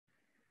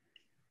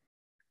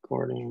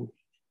recording.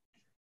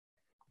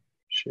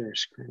 Share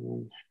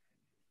screen.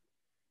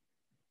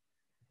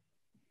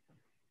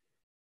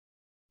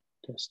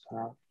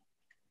 Desktop.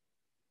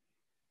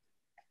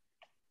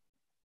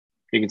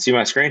 You can see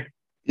my screen?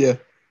 Yeah.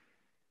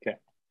 Okay.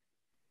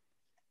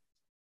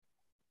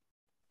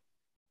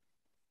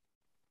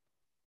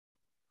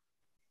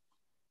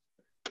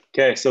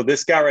 Okay, so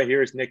this guy right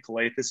here is Nick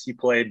Calathis. He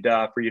played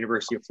for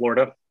University of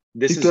Florida.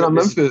 He played on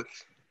Memphis.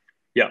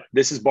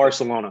 This is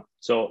Barcelona.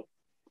 So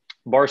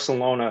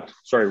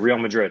Real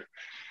Madrid.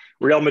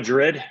 Real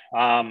Madrid,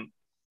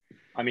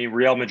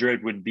 Real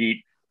Madrid would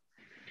beat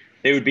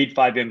 5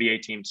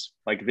 NBA teams.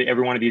 Like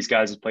every one of these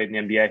guys has played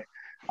in the NBA.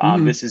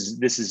 This is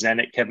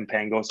Zenit. Kevin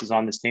Pangos is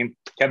on this team.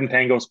 Kevin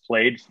Pangos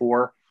played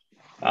for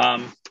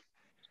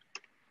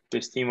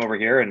this team over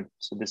here. And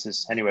so this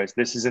is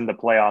in the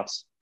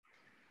playoffs.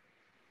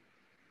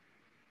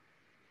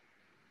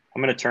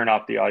 I'm going to turn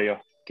off the audio.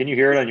 Can you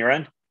hear it on your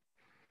end?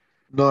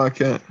 No, I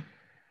can't.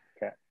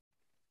 Okay.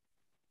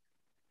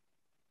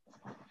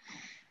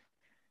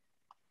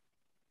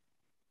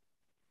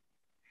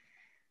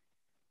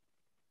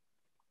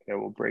 Okay,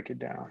 we'll break it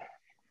down.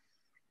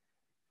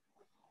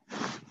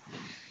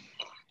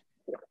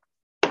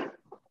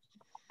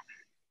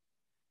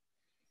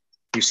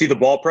 You see the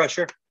ball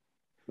pressure?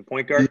 The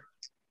point guard? Yeah.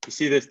 You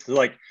see this?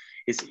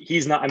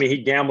 He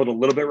gambled a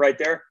little bit right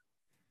there,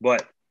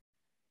 but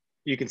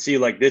you can see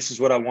this is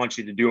what I want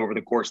you to do over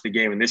the course of the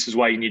game. And this is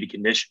why you need to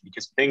condition,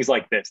 because things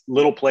like this,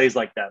 little plays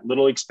like that,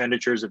 little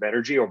expenditures of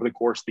energy over the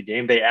course of the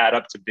game, they add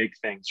up to big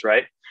things,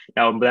 right?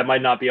 Now, that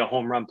might not be a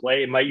home run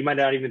play. You might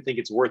not even think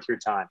it's worth your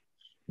time,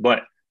 but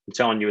I'm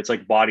telling you, it's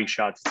like body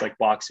shots. It's like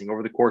boxing.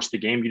 Over the course of the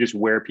game, you just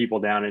wear people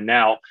down. And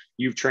now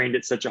you've trained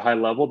at such a high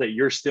level that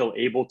you're still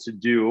able to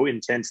do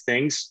intense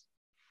things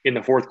in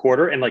the fourth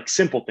quarter, and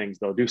simple things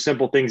though. Do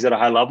simple things at a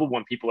high level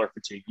when people are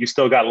fatigued. You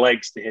still got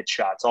legs to hit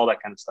shots, all that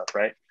kind of stuff,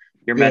 right?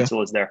 Your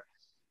mental is there.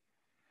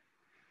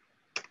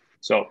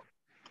 So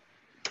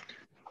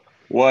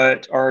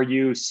what are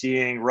you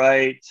seeing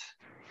right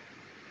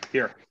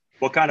here?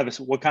 What kind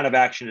of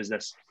action is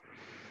this?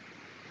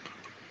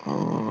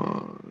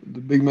 The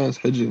big man's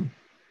hedging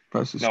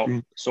past the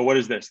screen. So what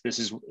is this? This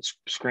is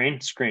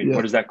screen? Yeah.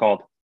 What is that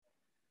called?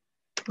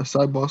 A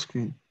side ball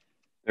screen.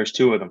 There's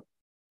two of them.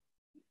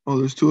 Oh,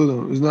 there's two of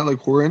them. Isn't that like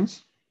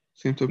Horans?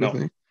 Same type of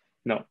thing?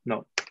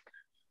 No.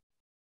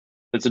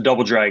 It's a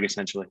double drag,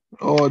 essentially.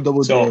 Oh, a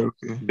double drag.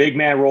 Okay. Big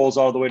man rolls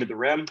all the way to the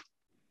rim.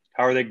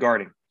 How are they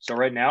guarding? So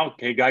right now,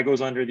 guy goes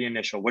under the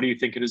initial. What do you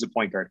think it is a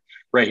point guard?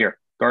 Right here,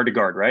 guard to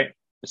guard, right?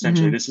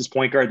 Essentially, This is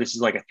point guard. This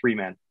is like a three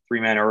man,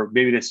 or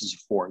maybe this is a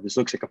four. This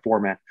looks like a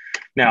four-man.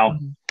 Now,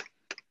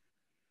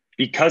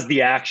 because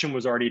the action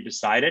was already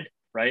decided,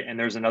 right, and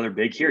there's another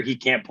big here, he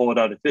can't pull it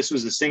out. If this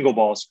was a single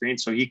ball screen,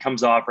 so he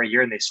comes off right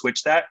here and they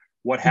switch that,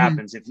 what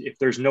happens if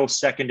there's no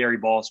secondary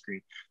ball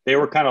screen? They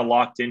were kind of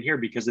locked in here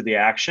because of the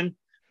action.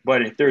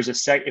 But if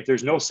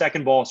there's no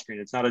second ball screen,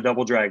 it's not a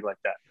double drag like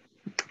that,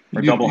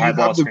 or double high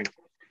ball screen.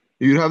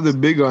 You'd have the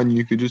big on you.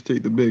 You could just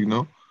take the big,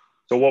 no?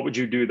 So what would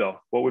you do though?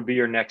 What would be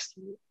your next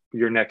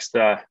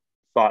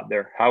thought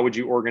there? How would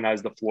you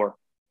organize the floor?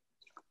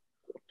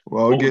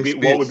 Well,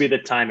 what would be the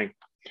timing?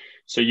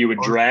 So you would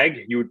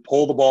drag, you would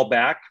pull the ball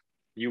back,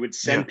 you would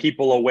send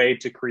people away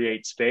to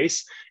create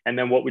space, and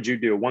then what would you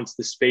do once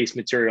the space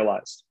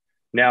materialized?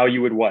 Now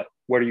you would what?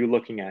 What are you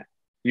looking at?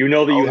 You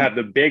know that you have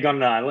the big on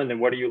the island, and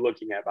what are you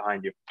looking at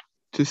behind you?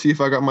 To see if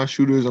I got my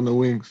shooters on the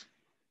wings.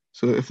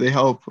 So if they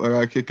help, I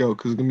got to kick out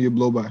because it's going to be a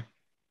blow by.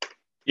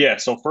 Yeah,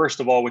 so first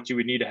of all, what you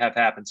would need to have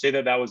happen, say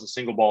that was a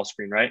single ball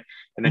screen, right?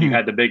 And then you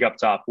had the big up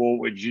top. Well,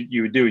 what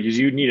you would do is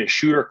you'd need a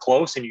shooter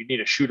close, and you'd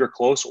need a shooter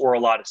close or a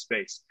lot of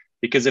space.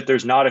 Because if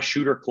there's not a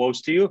shooter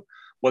close to you,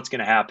 what's going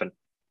to happen?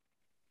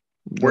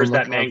 Where's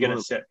that man going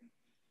to sit?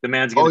 The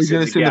man's going to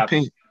sit in the gap.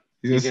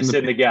 He's going to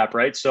sit in the gap,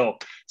 right? So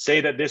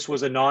say that this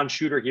was a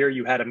non-shooter here.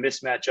 You had a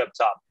mismatch up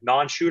top.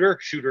 Non-shooter,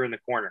 shooter in the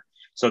corner.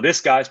 So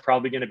this guy's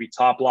probably going to be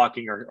top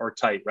blocking or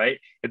tight, right?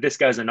 If this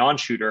guy's a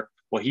non-shooter,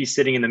 well, he's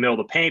sitting in the middle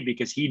of the paint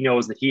because he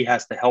knows that he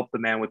has to help the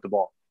man with the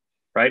ball,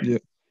 right? Yeah.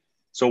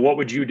 So what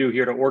would you do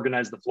here to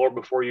organize the floor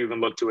before you even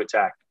look to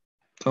attack?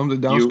 Tell him to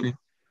down screen.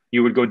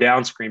 You would go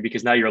down screen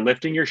because now you're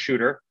lifting your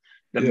shooter.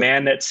 The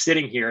man that's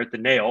sitting here at the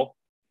nail,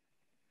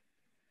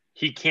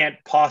 he can't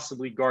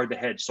possibly guard the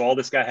hedge. So all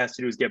this guy has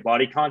to do is get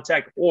body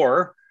contact,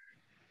 or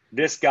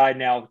this guy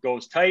now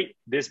goes tight.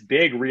 This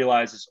big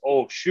realizes,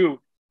 oh, shoot,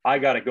 I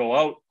got to go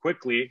out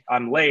quickly.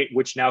 I'm late,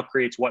 which now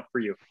creates what for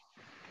you?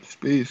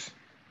 Space.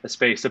 A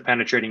space, a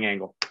penetrating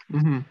angle.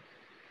 Mm-hmm.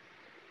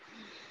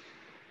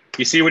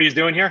 You see what he's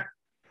doing here?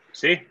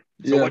 See?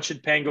 So what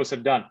should Pangos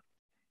have done?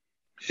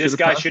 This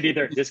guy should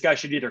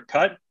either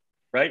cut,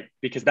 right?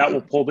 Because that will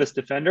pull this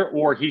defender,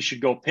 or he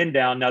should go pin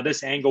down. Now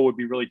this angle would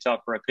be really tough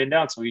for a pin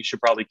down, so he should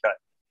probably cut.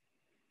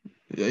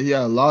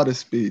 Yeah, a lot of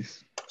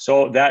space.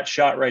 So that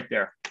shot right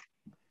there.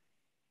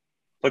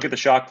 Look at the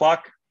shot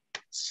clock.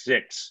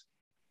 6,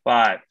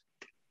 5,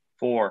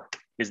 4.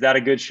 Is that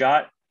a good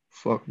shot?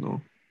 Fuck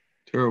no.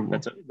 Terrible.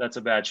 That's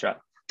a bad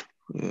shot.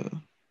 Yeah.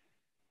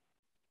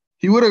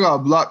 He would have got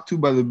blocked too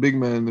by the big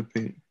man in the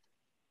paint.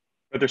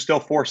 But there's still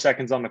 4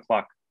 seconds on the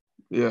clock.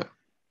 Yeah.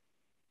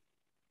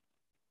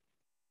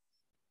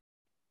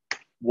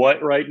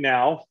 What right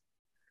now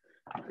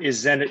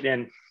is Zenit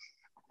in?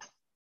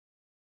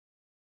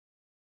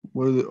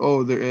 What are they?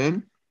 Oh, they're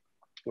in?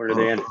 Where are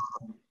they in?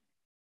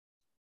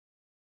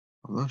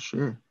 I'm not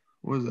sure.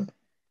 What is that?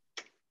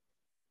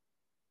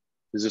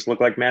 Does this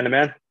look like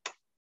man-to-man?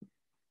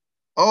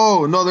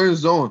 Oh, no, they're in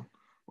zone.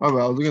 My bad.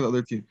 I was looking at the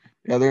other team.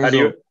 Yeah, they're in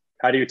zone.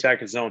 How do you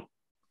attack a zone?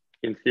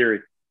 In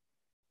theory.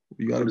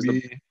 You got to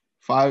be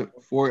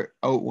 5-4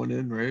 out, 1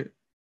 in, right?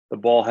 The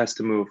ball has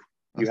to move.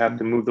 You have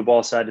to move the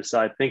ball side to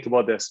side. Think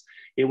about this.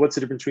 What's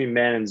the difference between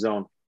man and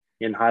zone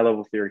in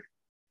high-level theory?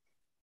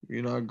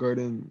 You're not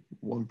guarding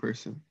one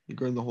person. You're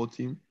guarding the whole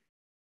team.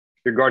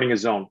 You're guarding a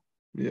zone.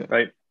 Yeah.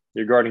 Right?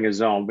 You're guarding a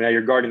zone. Now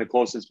you're guarding the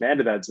closest man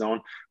to that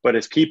zone. But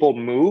as people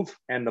move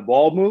and the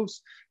ball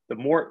moves, the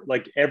more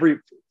like every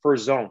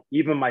first zone,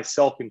 even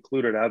myself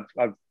included,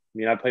 I've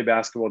played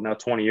basketball now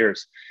 20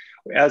 years.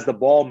 As the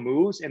ball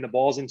moves and the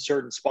ball's in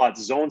certain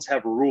spots, zones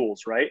have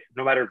rules, right?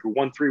 No matter if you're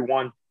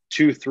 1-3-1,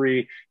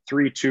 2-3,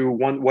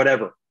 3-2-1,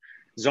 whatever.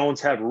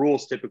 Zones have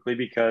rules typically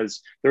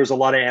because there's a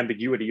lot of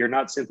ambiguity. You're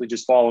not simply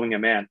just following a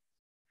man.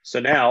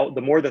 So now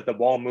the more that the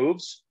ball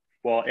moves,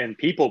 and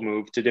people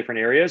move to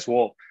different areas,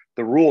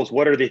 the rules,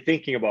 what are they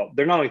thinking about?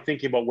 They're not only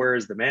thinking about where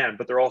is the man,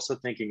 but they're also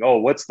thinking, oh,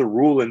 what's the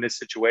rule in this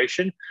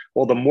situation?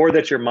 Well, the more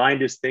that your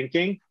mind is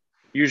thinking,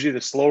 usually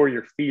the slower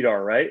your feet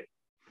are, right?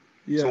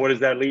 Yeah. So what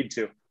does that lead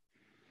to?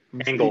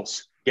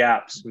 Angles,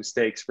 gaps,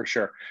 mistakes for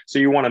sure. So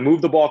you want to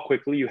move the ball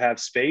quickly. You have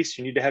space.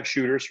 You need to have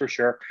shooters for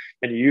sure.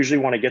 And you usually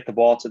want to get the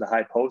ball to the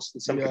high post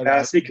in some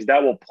capacity because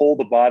that will pull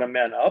the bottom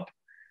man up.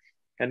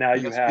 And now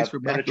you have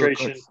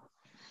penetration.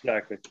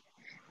 Exactly.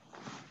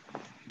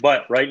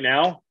 But right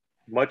now,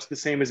 much the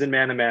same as in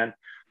man-to-man,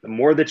 the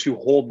more that you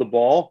hold the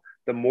ball,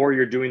 the more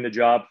you're doing the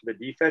job for the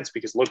defense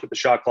because look what the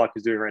shot clock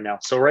is doing right now.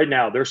 So right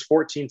now, there's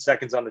 14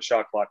 seconds on the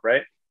shot clock,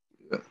 right?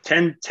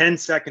 10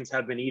 seconds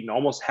have been eaten.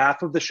 Almost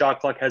half of the shot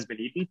clock has been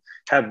eaten.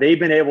 Have they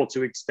been able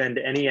to expend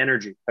any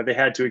energy? Have they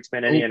had to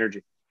expend any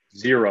energy?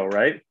 Zero,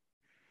 right?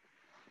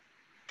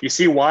 You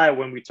see why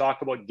when we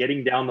talk about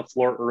getting down the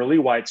floor early,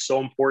 why it's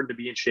so important to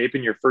be in shape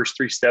and your first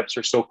 3 steps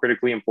are so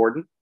critically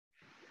important?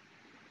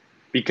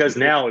 Because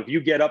now if you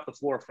get up the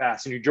floor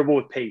fast and you dribble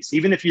with pace,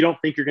 even if you don't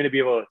think you're going to be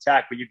able to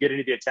attack, but you get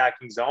into the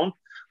attacking zone,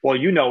 well,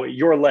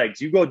 your legs,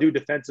 you go do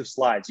defensive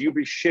slides, you'll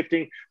be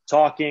shifting,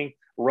 talking,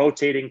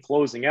 rotating,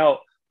 closing out.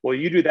 Well,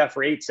 you do that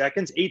for 8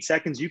 seconds. 8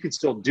 seconds, you can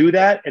still do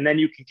that. And then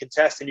you can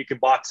contest and you can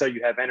box out.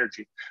 You have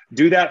energy.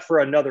 Do that for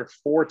another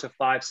 4 to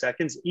 5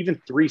 seconds, even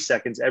 3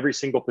 seconds every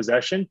single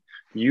possession.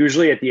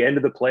 Usually at the end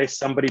of the play,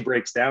 somebody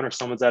breaks down or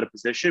someone's out of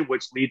position,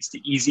 which leads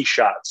to easy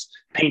shots,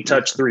 paint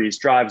touch threes,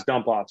 drives,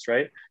 dump offs,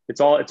 right? It's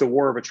a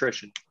war of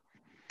attrition.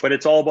 But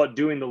it's all about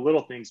doing the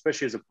little things,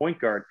 especially as a point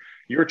guard.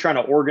 You're trying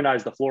to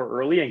organize the floor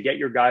early and get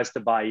your guys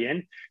to buy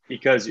in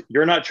because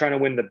you're not trying to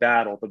win the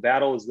battle. The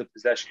battle is the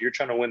possession. You're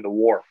trying to win the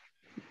war.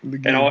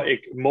 And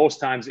most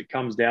times it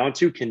comes down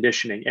to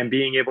conditioning and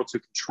being able to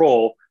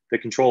control the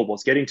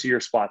controllables, getting to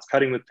your spots,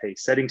 cutting with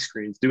pace, setting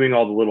screens, doing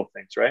all the little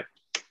things, right?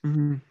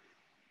 Mm-hmm.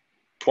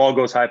 Ball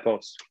goes high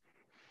post.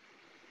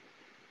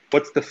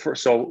 What's the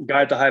first? So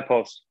guy at the high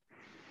post.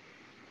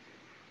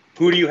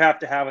 Who do you have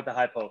to have at the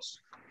high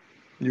post?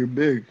 You're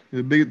big.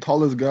 You're the big,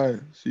 tallest guy,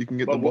 so you can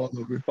get the ball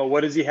over. But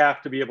what does he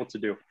have to be able to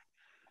do?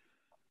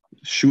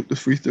 Shoot the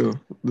free throw.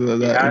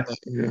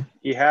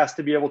 He has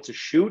to be able to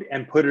shoot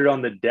and put it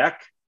on the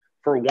deck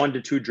for 1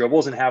 to 2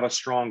 dribbles and have a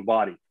strong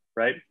body,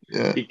 right?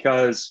 Yeah.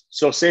 Because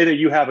say that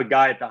you have a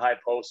guy at the high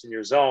post in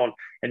your zone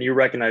and you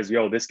recognize,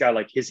 this guy,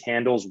 like his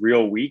handle's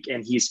real weak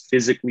and he's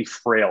physically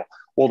frail.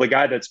 Well, the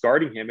guy that's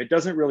guarding him, it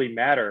doesn't really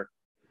matter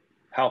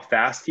how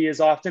fast he is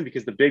often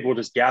because the big will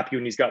just gap you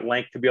and he's got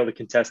length to be able to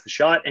contest the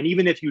shot. And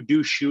even if you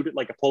do shoot it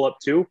like a pull-up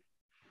 2,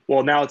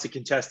 well, now it's a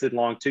contested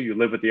long 2. You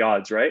live with the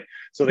odds, right?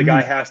 So the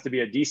guy has to be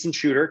a decent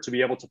shooter to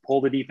be able to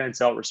pull the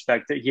defense out,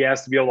 respect it. He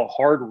has to be able to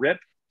hard rip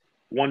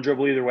 1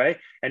 dribble either way.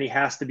 And he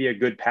has to be a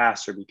good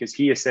passer because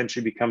he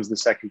essentially becomes the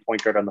second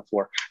point guard on the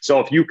floor. So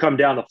if you come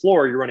down the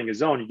floor, you're running a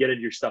zone, you get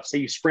into your stuff. Say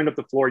you sprint up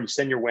the floor, you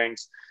send your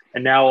wings.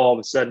 And now all of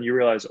a sudden you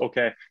realize,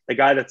 okay, the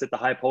guy that's at the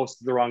high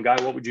post is the wrong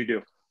guy. What would you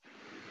do?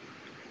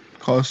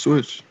 Call a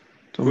switch.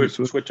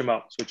 Switch him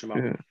out.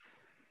 Yeah.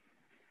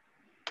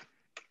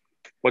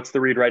 What's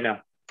the read right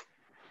now?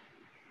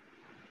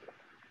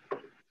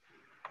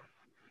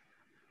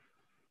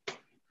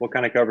 What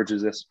kind of coverage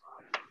is this?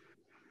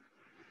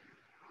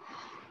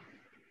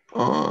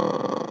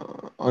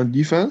 On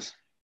defense?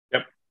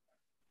 Yep.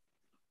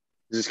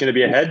 Is this going to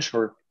be a hedge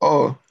or?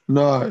 Oh,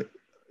 no.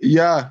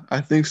 Yeah,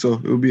 I think so.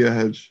 It will be a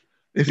hedge.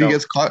 If he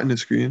gets caught in the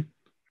screen.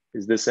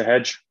 Is this a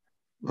hedge?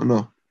 Oh,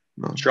 no.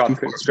 Drop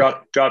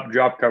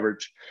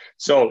coverage.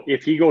 So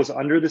if he goes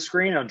under the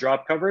screen on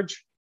drop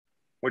coverage,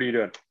 what are you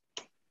doing?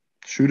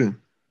 Shooting.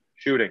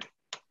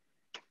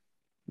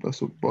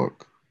 That's a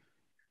buck.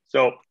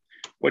 So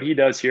what he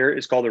does here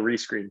is called a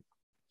rescreen.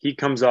 He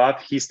comes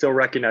off. He still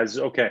recognizes,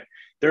 okay,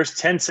 there's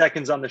 10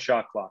 seconds on the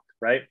shot clock,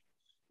 right?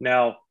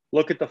 Now,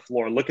 look at the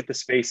floor. Look at the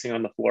spacing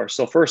on the floor.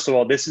 So first of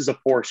all, this is a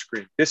 4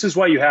 screen. This is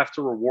why you have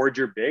to reward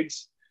your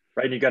bigs,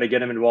 right? And you got to get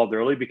them involved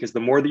early, because the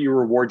more that you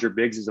reward your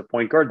bigs as a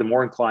point guard, the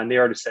more inclined they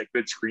are to set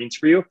good screens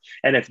for you.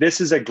 And if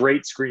this is a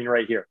great screen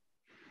right here,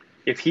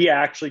 if he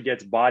actually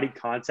gets body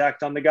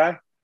contact on the guy,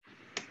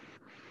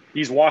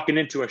 he's walking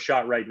into a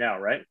shot right now,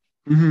 right?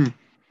 Mm-hmm.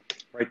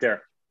 Right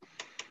there.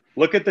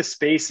 Look at the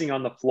spacing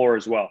on the floor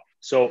as well.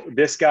 So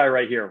this guy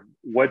right here,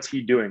 what's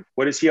he doing?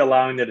 What is he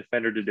allowing the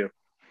defender to do?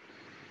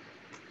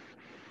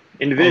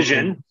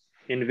 Envision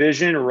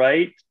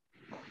right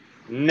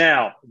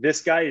now.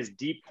 This guy is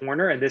deep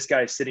corner, and this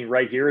guy is sitting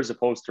right here as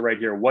opposed to right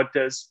here. What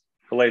does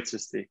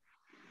Kalaitis see?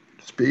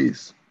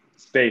 Space.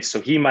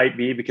 So he might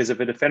be, because if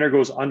a defender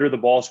goes under the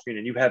ball screen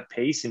and you have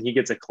pace and he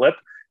gets a clip,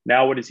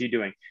 now what is he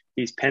doing?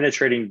 He's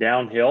penetrating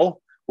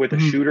downhill with a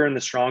shooter in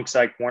the strong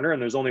side corner,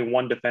 and there's only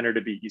one defender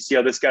to beat. You see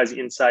how this guy's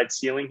inside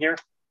ceiling here?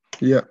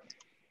 Yeah.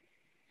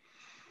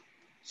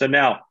 So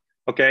now,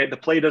 okay, the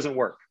play doesn't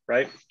work,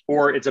 right?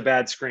 Or it's a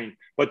bad screen,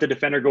 but the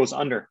defender goes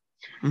under.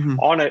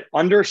 On an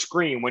under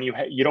screen, when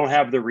you don't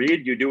have the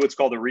read, you do what's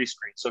called a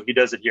rescreen. So he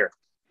does it here.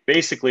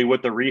 Basically,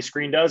 what the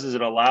rescreen does is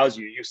it allows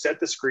you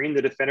set the screen,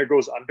 the defender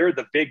goes under,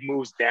 the big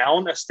moves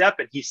down a step,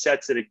 and he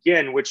sets it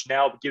again, which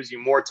now gives you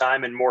more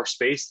time and more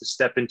space to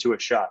step into a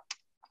shot.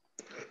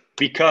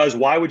 Because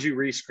why would you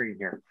rescreen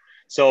here?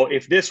 So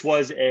if this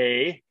was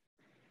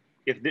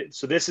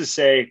this is,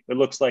 say, it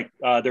looks like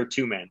they're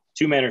 2-man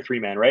or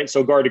 3-man, right?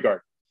 So guard to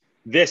guard.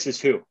 This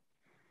is who?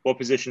 What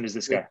position is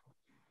this guy?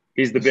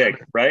 He's the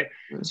big, right?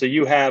 So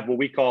you have what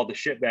we call the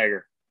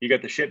shitbagger. You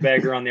got the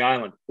shitbagger on the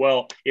island.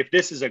 Well, if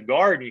this is a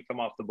guard and you come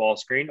off the ball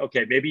screen,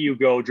 okay, maybe you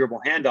go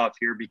dribble handoff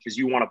here because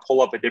you want to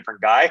pull up a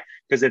different guy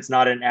because it's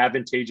not an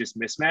advantageous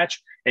mismatch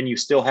and you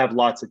still have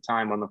lots of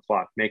time on the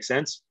clock. Make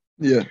sense?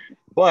 Yeah.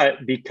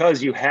 But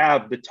because you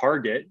have the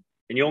target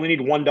and you only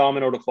need one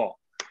domino to fall,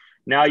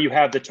 now you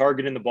have the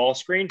target in the ball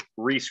screen,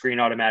 rescreen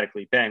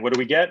automatically. Bang. What do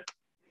we get?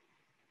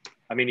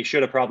 I mean, he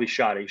should have probably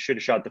shot it. He should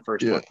have shot the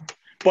first one.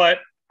 But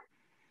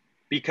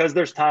because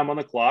there's time on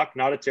the clock,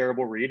 not a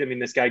terrible read. I mean,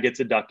 this guy gets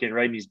a duck in,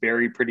 right? And he's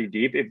buried pretty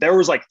deep. If there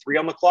was like 3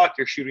 on the clock,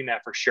 you're shooting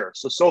that for sure.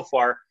 So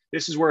far,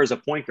 this is where as a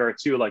point guard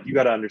too, like you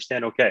got to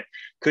understand, okay,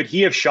 could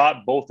he have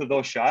shot both of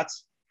those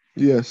shots?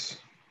 Yes.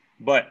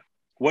 But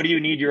what do you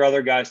need your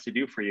other guys to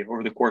do for you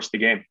over the course of the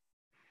game?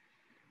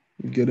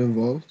 Get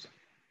involved.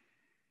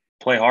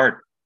 Play hard.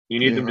 You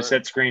need them to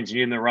set screens.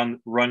 You need them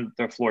to run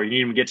the floor. You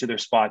need them to get to their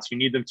spots. You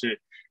need them to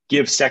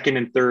give second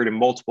and third and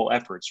multiple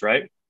efforts,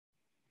 right?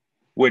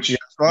 Which you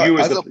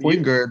as a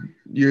point guard,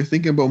 you're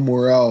thinking about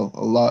morale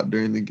a lot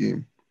during the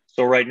game.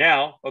 So right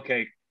now,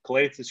 okay,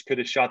 Kalaitis could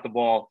have shot the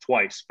ball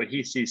twice, but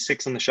he sees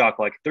 6 on the shot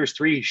clock. If there's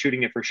 3, he's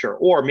shooting it for sure.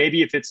 Or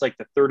maybe if it's like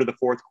the third or the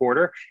fourth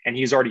quarter and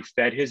he's already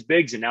fed his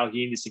bigs and now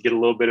he needs to get a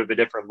little bit of a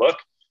different look.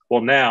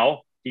 Well,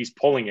 now he's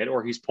pulling it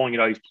or he's pulling it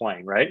out, he's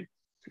playing, right?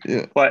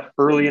 Yeah. But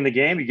early in the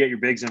game, you get your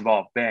bigs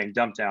involved. Bang,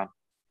 dump down.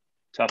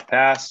 Tough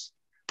pass.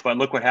 But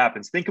look what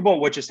happens. Think about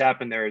what just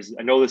happened there.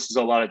 I know this is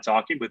a lot of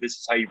talking, but this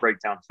is how you break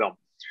down film.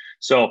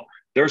 So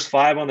there's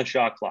 5 on the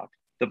shot clock.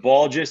 The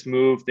ball just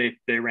moved.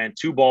 They ran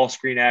 2 ball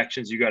screen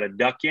actions. You got a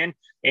duck in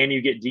and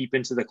you get deep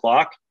into the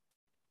clock.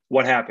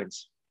 What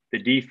happens? The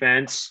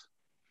defense,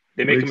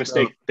 they make a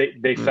mistake.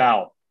 They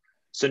foul.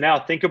 So now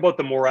think about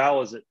the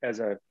morale as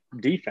a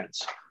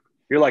defense.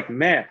 You're like,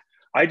 man,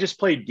 I just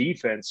played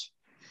defense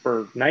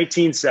for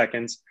 19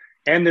 seconds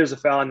and there's a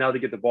foul and now they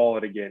get the ball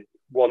out again.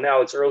 Well,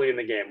 now it's early in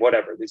the game,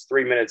 whatever. There's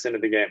 3 minutes into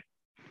the game.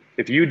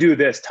 If you do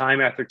this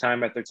time after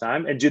time after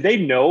time, and do they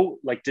know,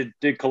 like, did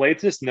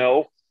Kalaitis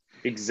know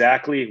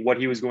exactly what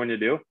he was going to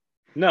do?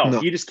 No.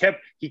 He just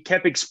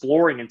kept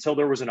exploring until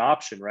there was an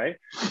option, right?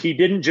 He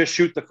didn't just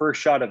shoot the first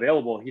shot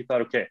available. He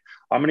thought, okay,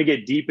 I'm going to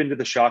get deep into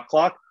the shot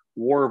clock,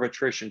 war of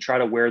attrition, try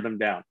to wear them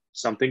down.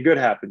 Something good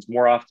happens.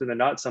 More often than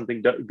not,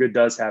 something good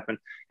does happen.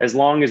 As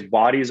long as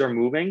bodies are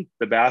moving,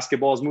 the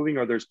basketball is moving,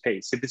 or there's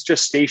pace. If it's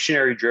just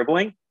stationary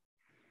dribbling,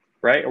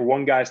 right? Or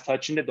one guy's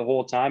touching it the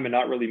whole time and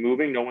not really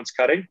moving, no one's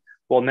cutting.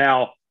 Well,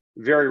 now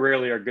very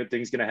rarely are good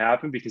things going to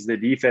happen because the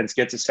defense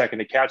gets a second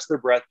to catch their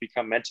breath,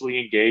 become mentally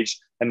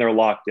engaged, and they're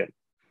locked in.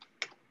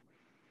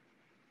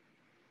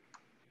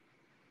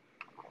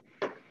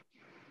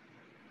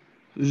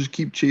 Just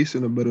keep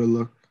chasing a better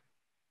look.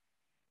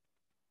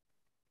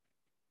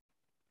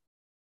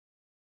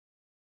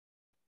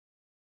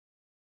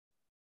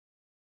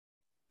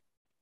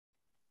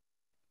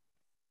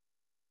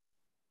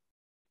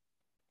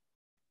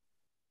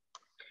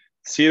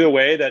 See the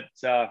way that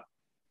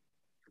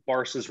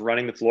Barca's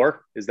running the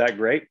floor? Is that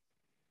great?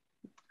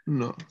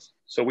 No.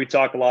 So we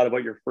talk a lot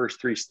about your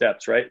first 3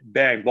 steps, right?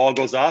 Bang, ball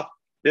goes off.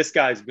 This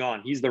guy's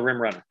gone. He's the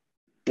rim runner.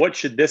 What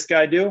should this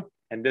guy do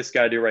and this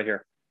guy do right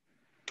here?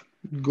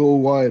 Go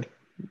wide.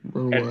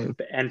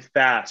 And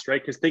fast,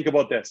 right? Because think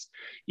about this.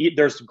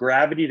 There's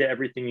gravity to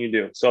everything you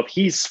do. So if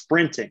he's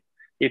sprinting,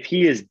 if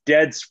he is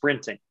dead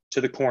sprinting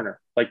to the corner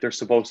like they're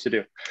supposed to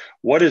do,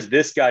 what does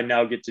this guy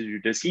now get to do?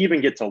 Does he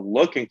even get to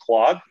look and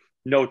clog?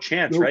 No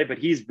chance, Nope. right? But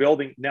he's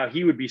building now.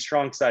 He would be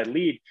strong side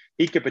lead.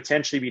 He could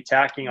potentially be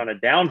tacking on a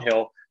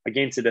downhill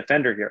against a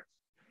defender here,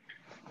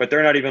 but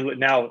they're not even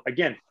now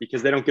again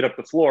because they don't get up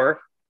the floor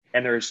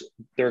and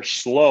they're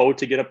slow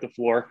to get up the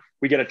floor.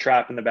 We get a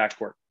trap in the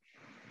backcourt,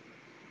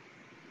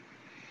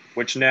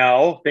 which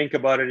now think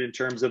about it in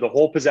terms of the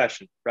whole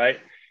possession, right?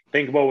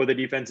 Think about what the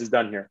defense has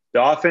done here.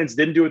 The offense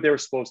didn't do what they were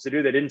supposed to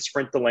do. They didn't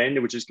sprint the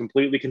lane, which is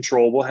completely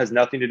controllable, has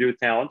nothing to do with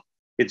talent.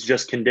 It's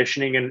just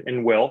conditioning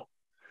and will.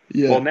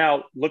 Yeah. Well,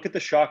 now look at the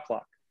shot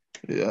clock.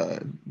 Yeah.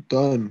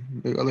 Done.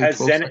 They got like Has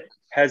 12 Zenit seconds.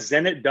 has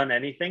Zenit done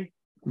anything?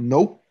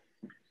 Nope.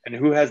 And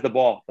who has the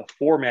ball? The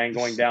 4-man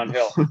going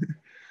downhill.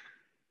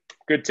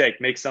 Good take.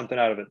 Make something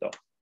out of it, though.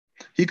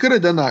 He could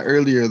have done that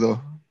earlier,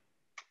 though.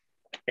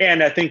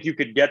 And I think you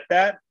could get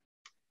that.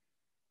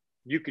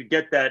 You could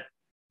get that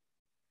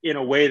in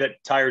a way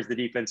that tires the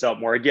defense out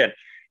more. Again,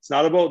 it's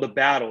not about the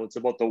battle. It's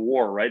about the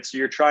war, right? So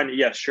you're trying to,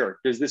 yes, sure.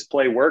 Does this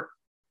play work?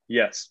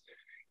 Yes.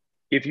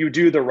 If you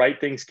do the right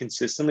things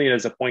consistently, and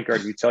as a point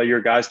guard, you tell your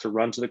guys to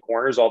run to the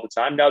corners all the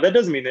time. Now, that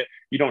doesn't mean that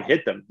you don't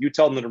hit them. You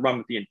tell them to run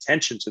with the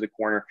intention to the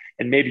corner,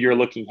 and maybe you're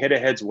looking hit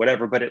aheads,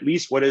 whatever. But at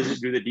least what does it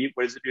do to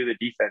the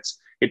defense?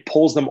 It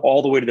pulls them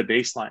all the way to the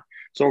baseline.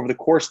 So over the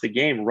course of the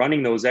game,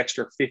 running those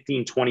extra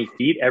 15, 20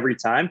 feet every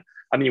time.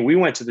 I mean, we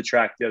went to the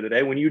track the other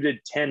day. When you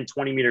did 10,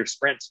 20-meter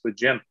sprints with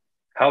Jim,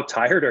 how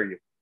tired are you?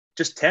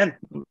 Just 10.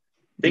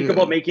 Think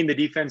about making the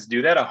defense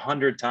do that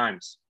 100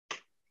 times.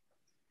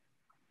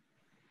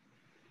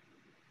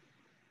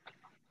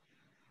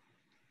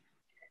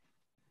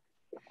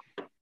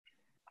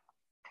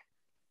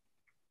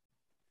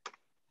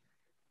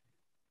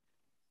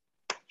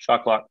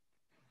 Shot clock.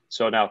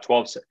 So now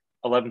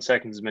 11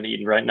 seconds has been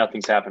eaten, right?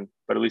 Nothing's happened,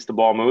 but at least the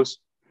ball moves.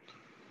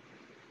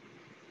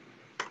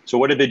 So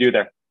what did they do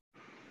there?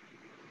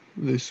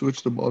 They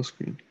switched the ball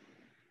screen.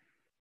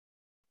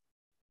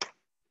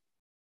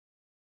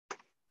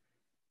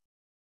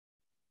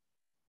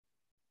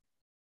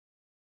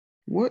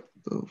 What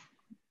the?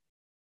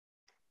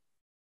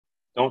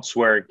 Don't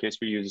swear in case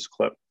we use this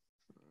clip.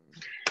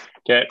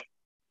 Okay.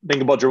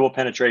 Think about dribble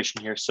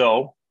penetration here.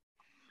 So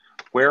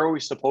where are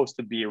we supposed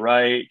to be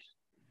right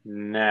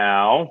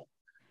now?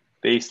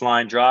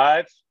 Baseline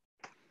drive.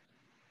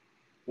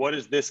 What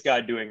is this guy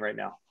doing right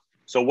now?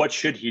 So what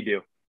should he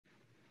do?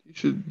 He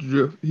should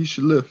drift. He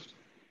should lift.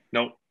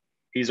 Nope.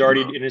 He's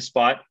already in his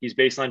spot. He's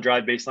baseline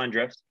drive, baseline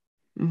drift.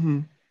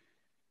 Mm-hmm.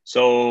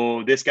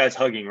 So this guy's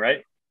hugging,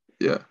 right?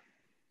 Yeah.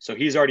 So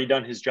he's already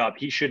done his job.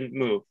 He shouldn't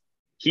move.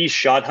 He's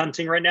shot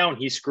hunting right now, and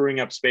he's screwing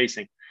up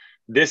spacing.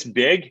 This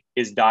big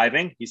is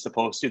diving. He's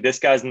supposed to. This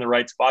guy's in the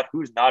right spot.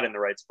 Who's not in the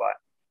right spot?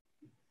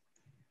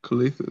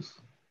 Calathis.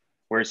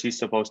 Where is he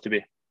supposed to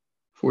be?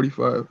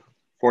 45.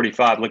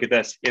 45. Look at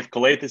this. If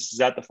Calathis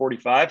is at the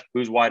 45,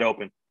 who's wide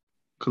open?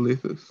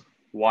 Calathis.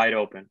 Wide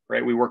open,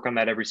 right? We work on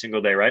that every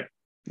single day, right?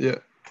 Yeah.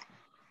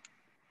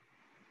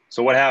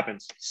 So what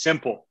happens?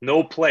 Simple.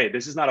 No play.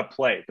 This is not a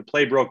play. The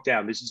play broke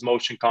down. This is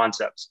motion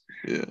concepts.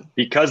 Yeah.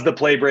 Because the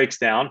play breaks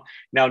down,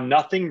 now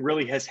nothing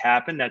really has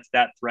happened that's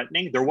that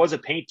threatening. There was a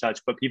paint touch,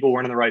 but people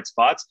weren't in the right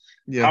spots.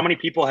 Yeah. How many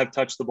people have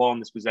touched the ball in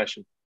this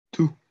possession?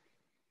 2.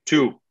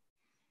 2.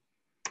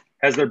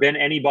 Has there been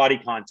any body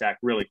contact,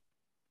 really?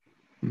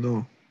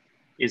 No.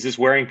 Is this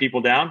wearing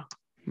people down?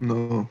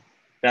 No.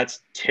 That's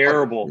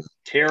terrible,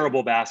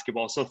 terrible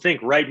basketball. So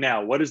think right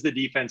now, what is the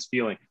defense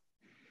feeling?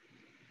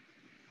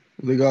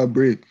 They got a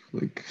break.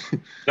 Like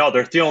No,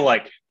 they're feeling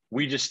like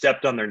we just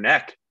stepped on their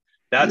neck.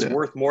 That's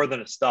worth more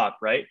than a stop,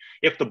 right?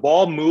 If the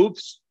ball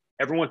moves,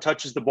 everyone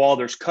touches the ball.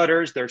 There's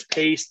cutters, there's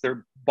pace,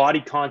 there's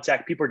body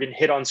contact. People are getting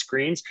hit on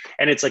screens,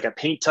 and it's like a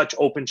paint touch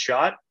open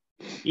shot.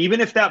 Even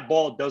if that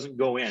ball doesn't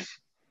go in,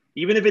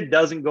 even if it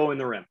doesn't go in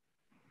the rim,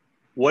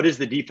 what is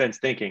the defense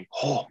thinking?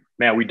 Oh,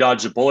 man, we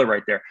dodged a bullet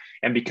right there.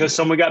 And because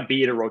someone got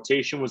beat, a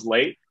rotation was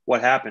late,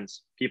 what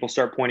happens? People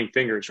start pointing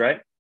fingers,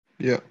 right?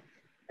 Yeah.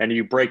 And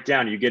you break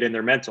down, you get in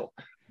their mental.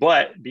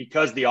 But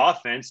because the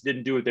offense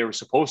didn't do what they were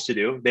supposed to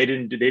do, they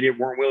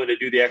weren't willing to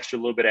do the extra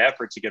little bit of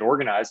effort to get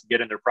organized,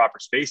 get in their proper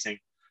spacing.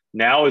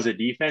 Now as a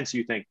defense,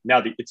 you think,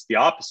 it's the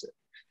opposite.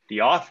 The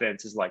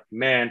offense is like,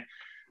 man,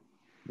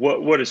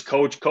 what is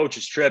coach? Coach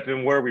is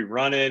tripping. Where are we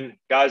running?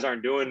 Guys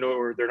aren't doing,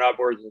 or they're not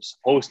where they're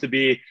supposed to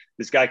be.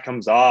 This guy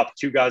comes off,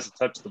 2 guys to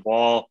touch the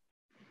ball,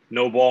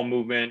 no ball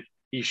movement.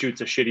 He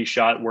shoots a shitty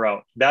shot. We're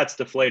out. That's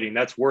deflating.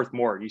 That's worth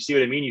more. You see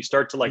what I mean? You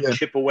start to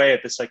chip away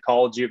at the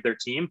psychology of their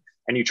team,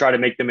 and you try to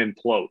make them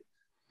implode.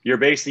 You're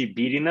basically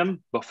beating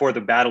them before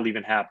the battle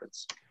even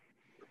happens.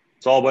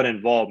 It's all about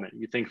involvement.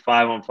 You think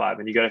 5-on-5,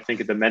 and you got to think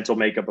of the mental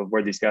makeup of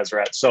where these guys are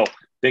at. So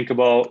think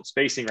about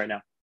spacing right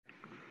now.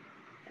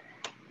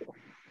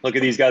 Look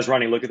at these guys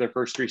running. Look at their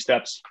first 3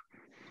 steps.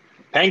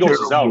 Pangos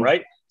is out,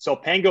 right? So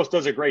Pangos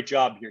does a great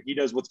job here. He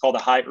does what's called a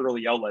high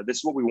early outlet. This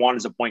is what we want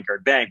as a point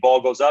guard. Bang,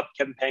 ball goes up.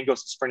 Kevin Pangos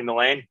is sprinting the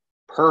lane.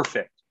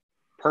 Perfect.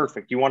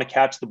 You want to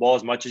catch the ball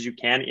as much as you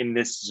can in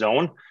this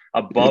zone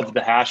above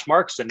the hash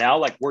mark. So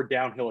now, we're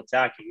downhill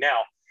attacking.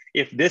 Now,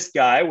 if this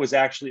guy was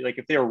actually,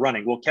 if they were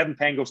running, well, Kevin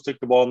Pangos took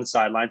the ball on the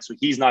sideline, so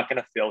he's not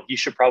going to fill. He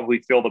should probably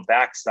fill the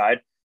backside.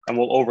 and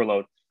we'll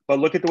overload. But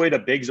look at the way the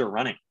bigs are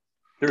running.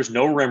 There's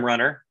no rim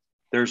runner.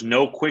 There's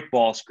no quick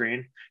ball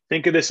screen.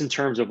 Think of this in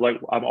terms of, like,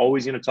 I'm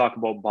always going to talk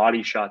about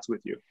body shots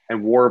with you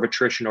and war of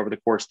attrition over the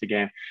course of the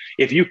game.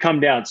 If you come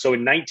down, so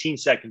in 19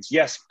 seconds,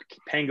 yes,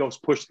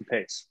 Pangos push the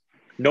pace.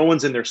 No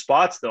one's in their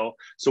spots, though,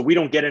 so we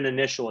don't get an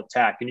initial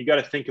attack. And you got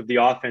to think of the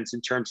offense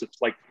in terms of,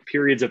 like,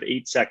 periods of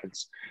 8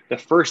 seconds. The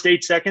first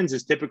 8 seconds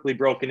is typically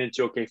broken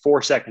into, okay,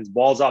 4 seconds,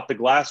 ball's off the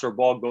glass or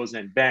ball goes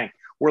in, bang.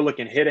 We're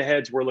looking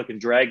hit-aheads, we're looking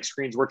drag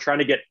screens. We're trying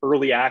to get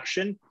early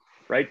action,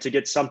 right, to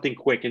get something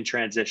quick in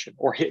transition.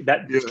 Or hit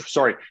that,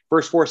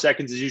 first 4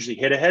 seconds is usually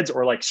hit-aheads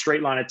or, like,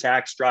 straight line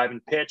attacks, drive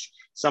and pitch,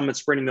 someone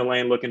sprinting the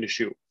lane looking to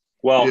shoot.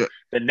 Well,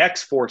 the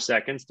next 4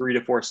 seconds, 3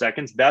 to 4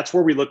 seconds, that's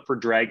where we look for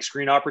drag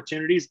screen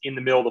opportunities in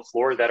the middle of the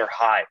floor that are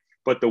high,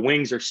 but the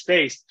wings are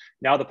spaced.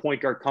 Now the point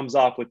guard comes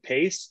off with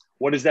pace.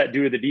 What does that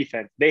do to the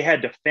defense? They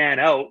had to fan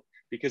out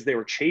because they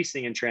were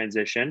chasing in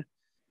transition.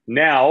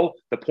 Now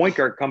the point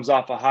guard comes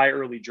off a high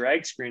early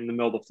drag screen in the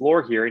middle of the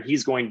floor here, and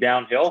he's going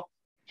downhill.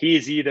 He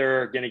is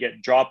either going to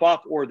get drop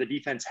off or the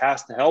defense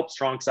has to help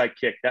strong side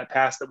kick, that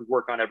pass that we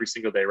work on every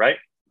single day, right?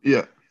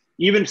 Yeah.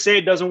 Even say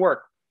it doesn't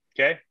work.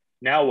 Okay.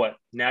 Now what?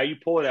 Now you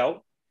pull it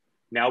out.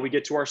 Now we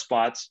get to our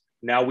spots.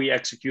 Now we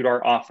execute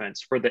our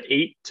offense for the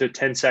 8 to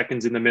 10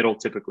 seconds in the middle.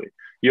 Typically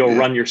you'll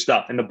run your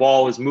stuff and the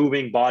ball is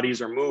moving.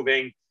 Bodies are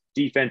moving.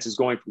 Defense is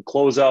going from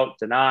closeout,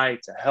 deny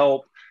to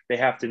help. They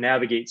have to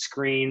navigate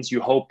screens.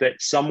 You hope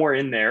that somewhere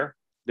in there,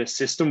 the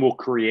system will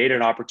create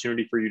an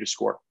opportunity for you to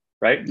score.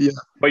 Right. Yeah.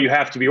 But you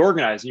have to be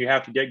organized and you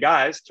have to get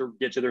guys to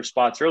get to their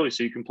spots early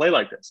so you can play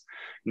like this.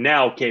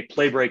 Now, okay,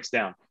 play breaks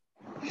down.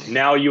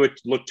 Now you would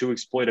look to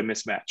exploit a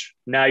mismatch.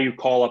 Now you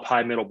call up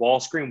high middle ball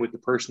screen with the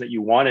person that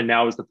you want. And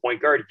now as the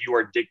point guard, you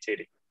are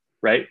dictating,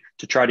 right,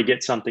 to try to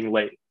get something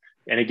late.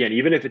 And again,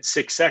 even if it's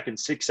 6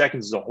 seconds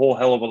is a whole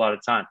hell of a lot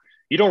of time.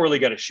 You don't really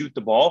got to shoot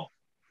the ball.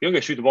 You don't got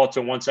to shoot the ball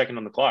until 1 second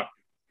on the clock,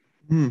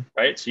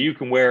 right? So you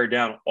can wear it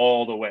down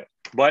all the way.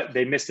 But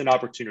they missed an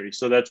opportunity.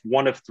 So that's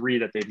 1 of 3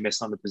 that they've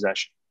missed on the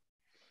possession.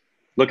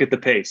 Look at the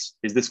pace.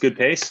 Is this good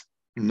pace?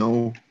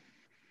 No.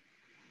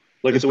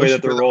 Look at the way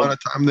that they're rolling. The amount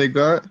of time they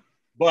got.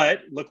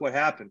 But look what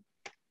happened.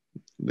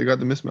 They got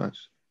the mismatch.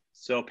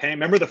 So,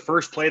 remember the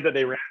first play that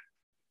they ran?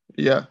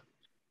 Yeah.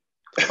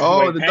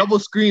 Oh, the double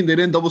screen. They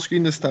didn't double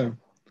screen this time.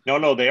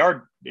 No, they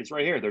are. It's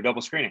right here. They're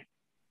double screening.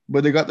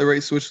 But they got the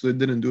right switch, so they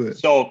didn't do it.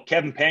 So,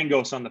 Kevin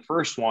Pangos on the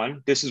first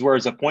one, this is where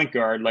as a point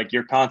guard, like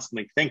you're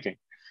constantly thinking.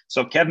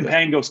 So, Kevin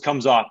Pangos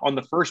comes off. On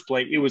the first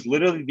play, it was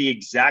literally the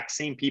exact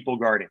same people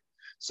guarding.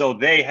 So,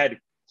 they had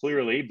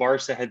clearly,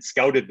 Barca had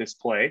scouted this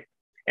play.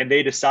 And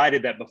they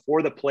decided that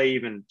before the play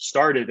even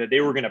started, that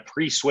they were going to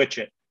pre-switch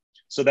it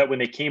so that when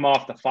they came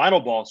off the final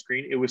ball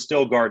screen, it was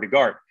still guard to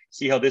guard.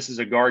 See how this is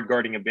a guard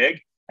guarding a big,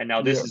 and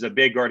now this is a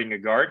big guarding a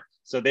guard.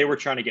 So they were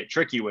trying to get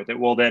tricky with it.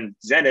 Well, then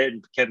Zenit,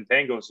 and Kevin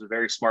Pangos is a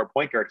very smart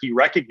point guard. He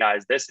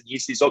recognized this and he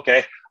sees,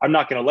 okay, I'm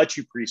not going to let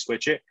you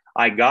pre-switch it.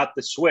 I got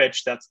the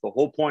switch. That's the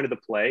whole point of the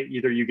play.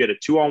 Either you get a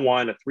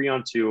 2-on-1, a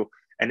 3-on-2,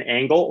 an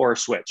angle, or a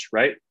switch,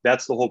 right?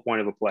 That's the whole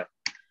point of the play.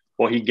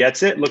 Well, he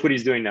gets it. Look what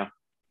he's doing now.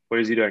 What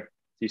is he doing?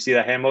 Do you see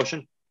that hand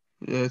motion?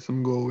 Yeah,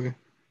 some go away.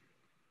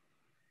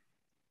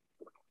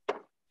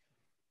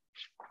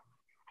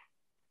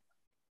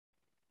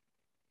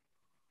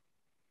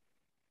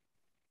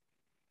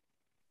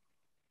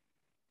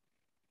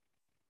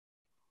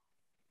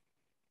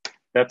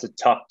 That's a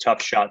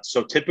tough shot.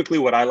 So typically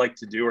what I like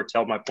to do or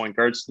tell my point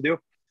guards to do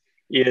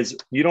is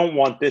you don't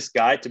want this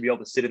guy to be able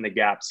to sit in the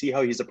gap. See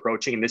how he's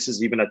approaching, and this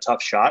is even a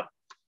tough shot.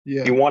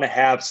 Yeah. You want to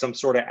have some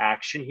sort of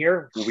action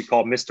here, what we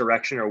call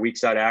misdirection or weak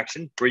side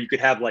action, where you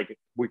could have, like,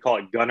 we call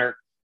it gunner,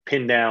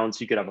 pin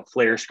downs. You could have a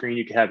flare screen.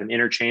 You could have an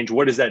interchange.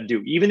 What does that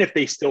do? Even if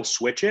they still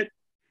switch it,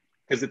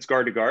 because it's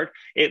guard to guard,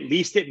 at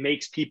least it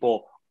makes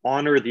people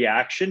honor the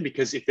action,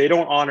 because if they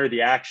don't honor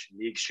the action,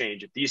 the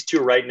exchange, if these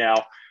two right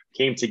now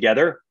came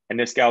together and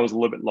this guy was a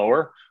little bit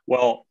lower,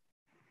 well,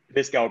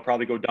 this guy would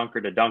probably go dunker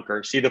to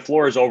dunker. See, the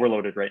floor is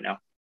overloaded right now,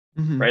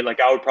 right?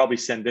 Like I would probably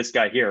send this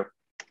guy here.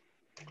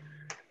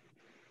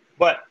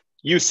 But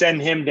you send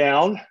him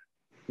down.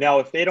 Now,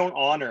 if they don't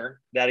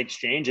honor that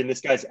exchange and this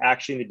guy's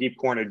actually in the deep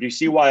corner, do you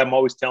see why I'm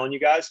always telling you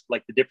guys,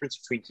 like, the difference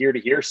between here to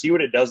here? See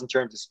what it does in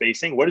terms of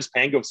spacing? What does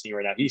Pango see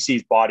right now? He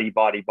sees body,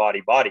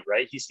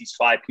 right? He sees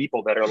 5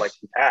 people that are like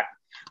compact.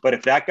 But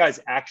if that guy's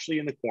actually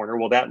in the corner,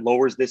 well, that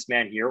lowers this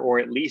man here, or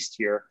at least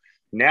here.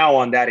 Now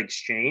on that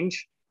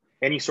exchange,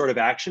 any sort of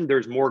action,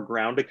 there's more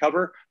ground to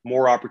cover,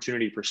 more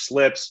opportunity for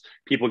slips.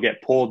 People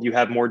get pulled. You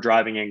have more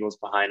driving angles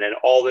behind. And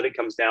all that it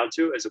comes down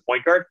to as a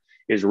point guard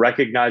is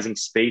recognizing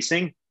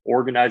spacing,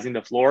 organizing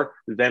the floor,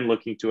 then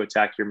looking to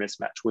attack your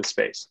mismatch with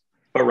space.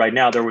 But right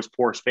now there was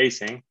poor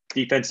spacing.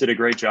 Defense did a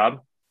great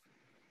job.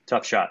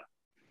 Tough shot.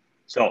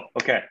 So,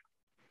 okay.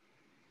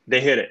 They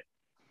hit it.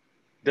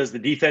 Does the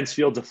defense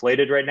feel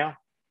deflated right now?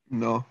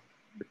 No.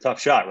 A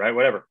tough shot, right?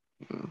 Whatever.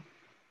 Yeah.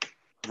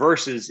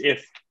 Versus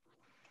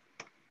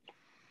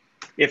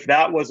if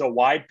that was a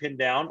wide pin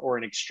down or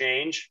an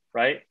exchange,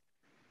 right?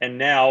 And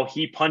now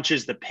he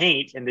punches the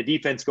paint and the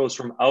defense goes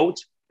from out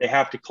they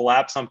have to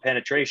collapse on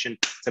penetration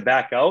to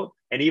back out.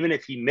 And even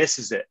if he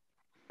misses it,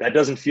 that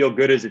doesn't feel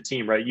good as a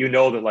team, right? You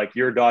know that like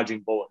you're dodging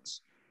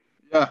bullets.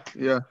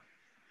 Yeah.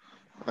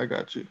 I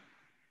got you.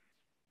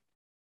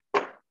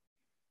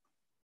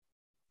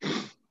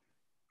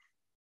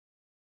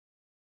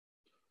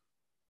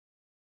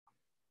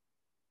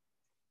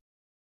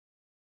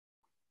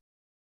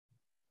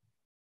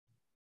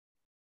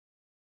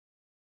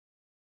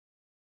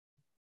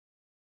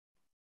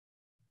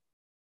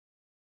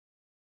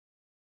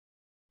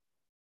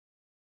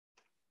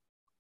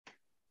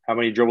 How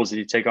many dribbles did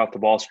he take off the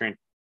ball screen?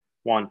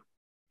 1,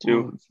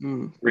 2, 1,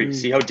 2, 3. 3.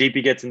 See how deep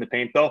he gets in the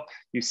paint, though?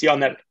 You see on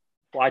that,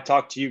 well, I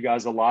talked to you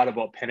guys a lot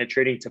about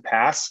penetrating to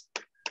pass.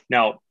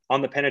 Now,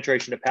 on the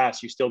penetration to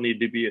pass, you still need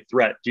to be a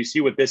threat. Do you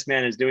see what this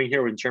man is doing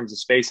here in terms of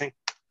spacing?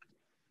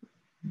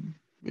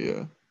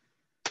 Yeah.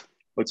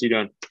 What's he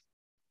doing?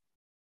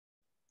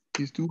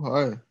 He's too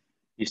high.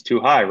 He's too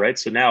high, right?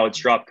 So now it's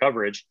drop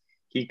coverage.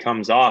 He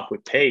comes off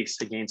with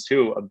pace against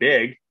who? A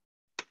big.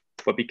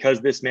 But because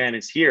this man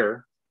is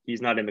here,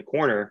 he's not in the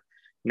corner.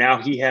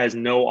 Now he has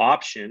no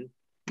option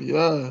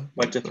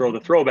but to throw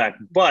the throwback.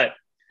 But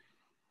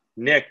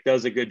Nick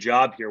does a good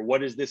job here.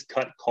 What is this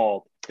cut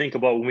called? Think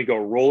about when we go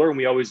roller and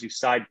we always do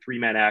side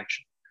 3-man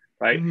action,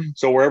 right? Mm-hmm.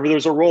 So wherever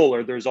there's a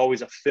roller, there's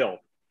always a fill.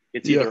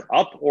 It's either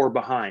up or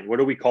behind. What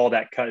do we call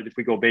that cut if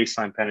we go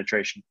baseline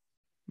penetration?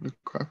 The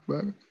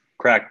crackback.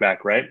 Crackback,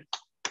 right?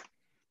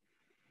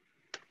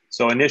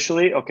 So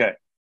initially, okay.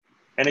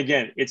 And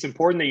again, it's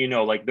important that you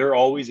know, like there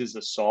always is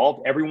a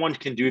solve. Everyone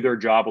can do their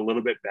job a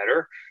little bit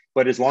better.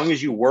 But as long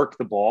as you work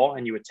the ball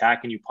and you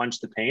attack and you punch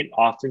the paint,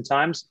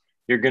 oftentimes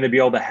you're going to be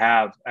able to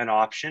have an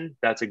option.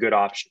 That's a good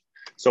option.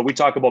 So we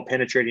talk about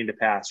penetrating to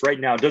pass. Right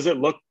now, does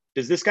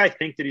this guy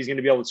think that he's going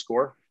to be able to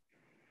score?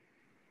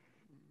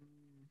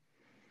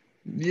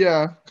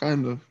 Yeah,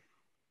 kind of.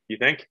 You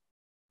think?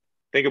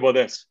 Think about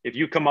this. If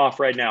you come off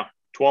right now,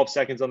 12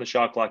 seconds on the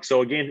shot clock.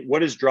 So again,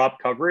 what is drop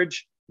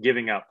coverage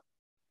giving up?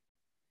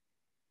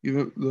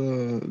 Even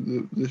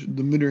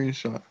the mid-range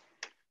shot.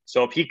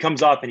 So if he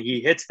comes off and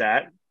he hits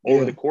that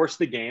over the course of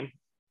the game,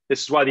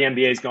 this is why the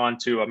NBA has gone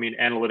to,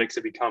 analytics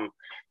have become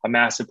a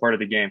massive part of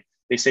the game.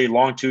 They say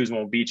long twos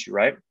won't beat you,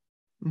 right?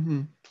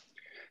 Mm-hmm.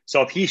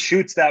 So if he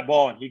shoots that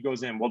ball and he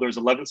goes in, well, there's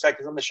 11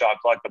 seconds on the shot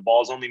clock. The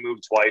ball's only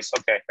moved twice.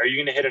 Okay. Are you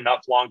going to hit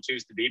enough long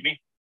twos to beat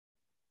me?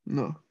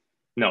 No,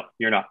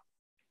 you're not.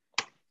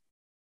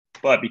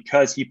 But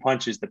because he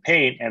punches the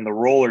paint and the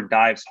roller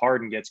dives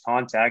hard and gets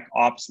contact,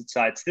 opposite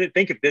sides.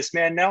 Think if this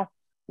man now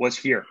was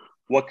here,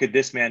 what could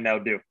this man now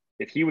do?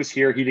 If he was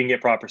here, he didn't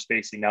get proper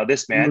spacing. Now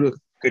this man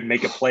could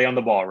make a play on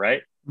the ball,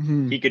 right?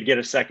 Mm-hmm. He could get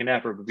a second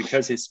effort, but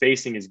because his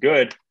spacing is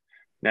good,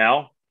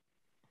 now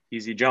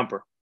easy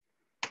jumper.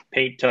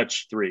 Paint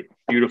touch 3.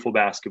 Beautiful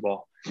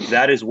basketball.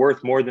 That is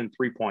worth more than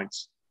 3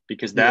 points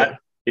because that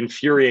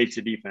infuriates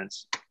the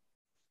defense.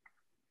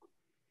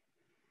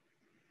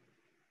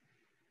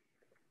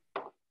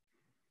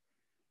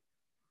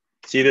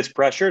 See this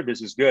pressure?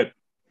 This is good.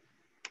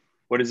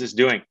 What is this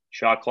doing?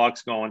 Shot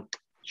clock's going.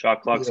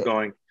 Shot clock's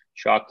going.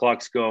 Shot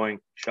clock's going.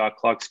 Shot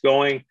clock's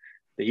going.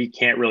 He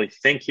can't really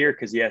think here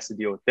because he has to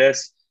deal with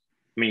this.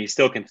 He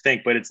still can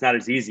think, but it's not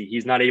as easy.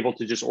 He's not able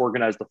to just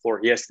organize the floor.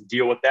 He has to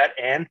deal with that,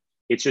 and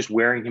it's just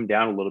wearing him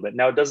down a little bit.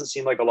 Now, it doesn't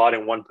seem like a lot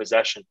in one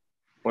possession,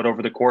 but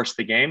over the course of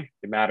the game,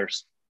 it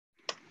matters.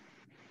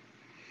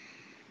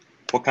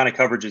 What kind of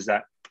coverage is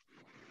that?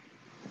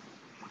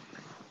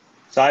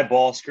 Side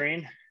ball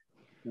screen.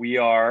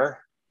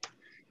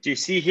 Do you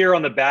see here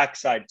on the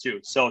backside too?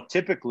 So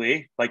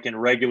typically, like in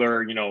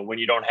regular, when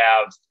you don't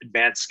have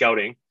advanced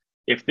scouting,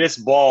 if this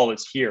ball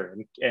is here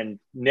and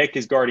Nick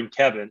is guarding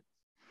Kevin,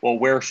 well,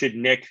 where should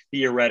Nick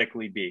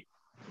theoretically be?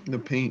 The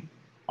paint.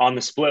 On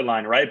the split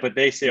line, right? But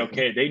they say,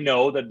 okay, they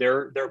know that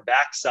their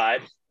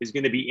backside is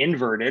going to be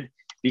inverted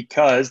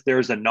because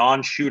there's a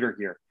non-shooter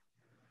here.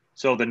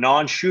 So the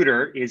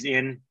non-shooter is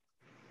in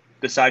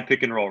the side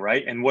pick and roll,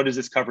 right? And what is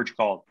this coverage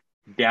called?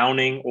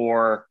 Downing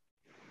or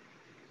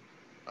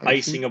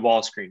icing a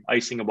ball screen.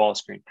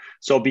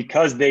 So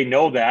because they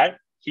know that,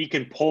 he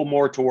can pull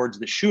more towards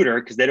the shooter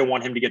because they don't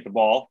want him to get the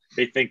ball.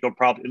 They think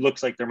it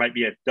looks like there might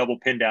be a double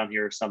pin down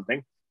here or something,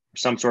 or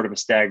some sort of a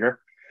stagger.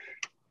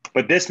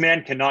 But this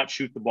man cannot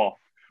shoot the ball.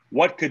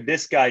 What could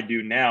this guy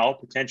do now,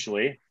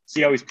 potentially?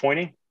 See how he's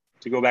pointing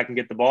to go back and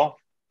get the ball?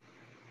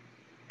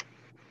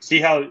 See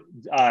how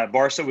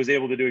Barca was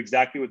able to do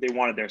exactly what they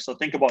wanted there. So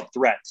think about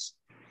threats.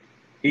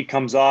 He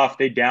comes off,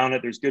 they down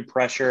it, there's good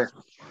pressure.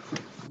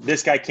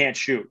 This guy can't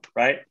shoot,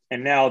 right?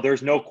 And now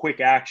there's no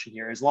quick action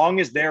here. As long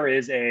as there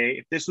is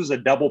if this was a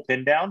double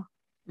pin down,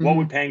 what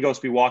would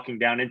Pangos be walking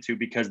down into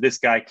because this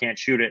guy can't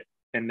shoot it?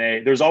 And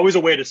there's always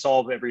a way to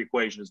solve every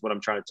equation is what I'm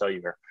trying to tell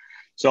you here.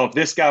 So if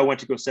this guy went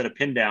to go set a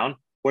pin down,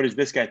 what is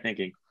this guy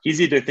thinking?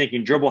 He's either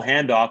thinking dribble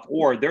handoff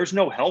or there's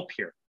no help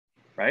here,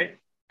 right?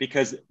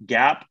 Because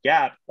gap,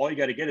 all you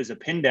got to get is a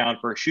pin down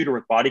for a shooter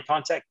with body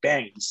contact.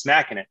 Bang, he's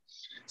smacking it.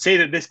 Say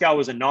that this guy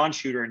was a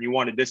non-shooter and you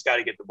wanted this guy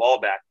to get the ball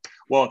back.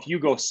 Well, if you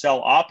go sell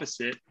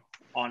opposite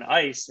on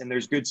ice and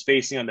there's good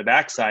spacing on the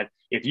backside,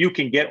 If you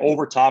can get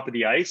over top of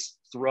the ice,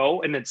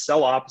 throw, and then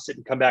sell opposite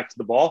and come back to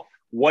the ball,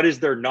 what is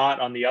there not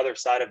on the other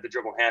side of the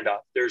dribble handoff?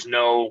 There's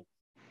no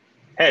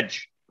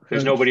hedge.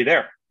 There's nobody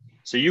there.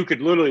 So you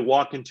could literally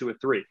walk into a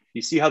 3.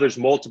 You see how there's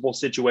multiple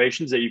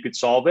situations that you could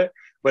solve it,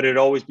 but it'd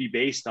always be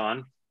based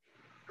on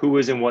who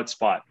is in what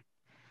spot.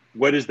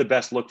 What is the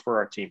best look for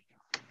our team?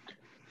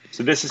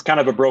 So this is kind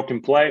of a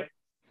broken play.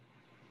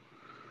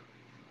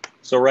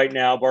 So right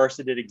now,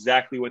 Barca did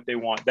exactly what they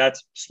want.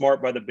 That's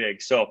smart by the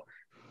big. So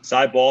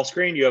side ball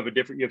screen, you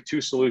have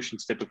 2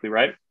 solutions typically,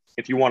 right?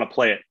 If you want to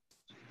play it,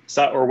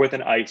 or with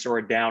an ice or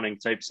a downing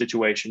type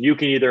situation, you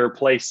can either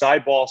play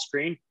side ball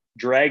screen,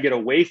 drag it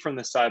away from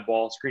the side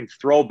ball screen,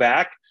 throw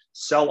back,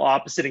 sell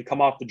opposite, and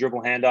come off the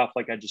dribble handoff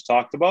like I just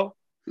talked about.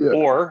 Yeah.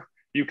 Or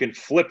you can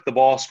flip the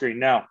ball screen.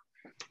 Now,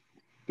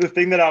 the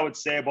thing that I would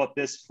say about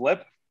this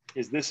flip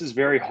is this is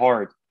very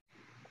hard.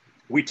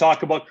 We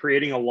talk about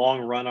creating a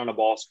long run on a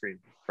ball screen,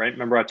 right?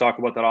 Remember I talk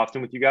about that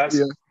often with you guys?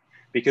 Yeah.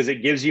 Because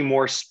it gives you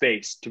more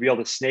space to be able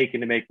to snake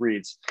and to make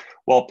reads.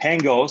 Well,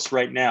 Pangos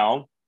right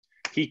now,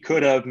 he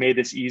could have made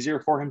this easier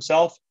for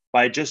himself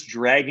by just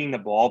dragging the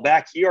ball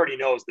back. He already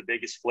knows the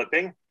biggest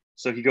flipping.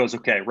 So he goes,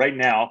 okay, right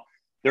now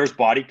there's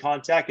body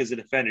contact as a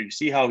defender. You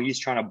see how he's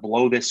trying to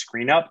blow this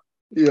screen up?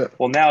 Yeah.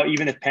 Well, now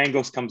even if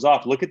Pangos comes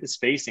off, look at the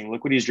spacing.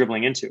 Look what he's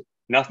dribbling into.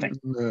 Nothing.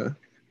 Yeah.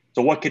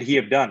 So what could he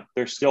have done?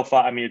 There's still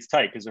 5. I mean, it's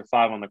tight because there's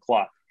 5 on the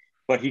clock.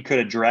 But he could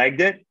have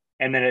dragged it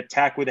and then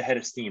attack with a head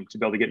of steam to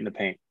be able to get in the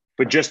paint.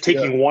 But just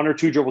taking 1 or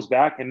 2 dribbles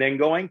back and then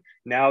going,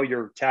 now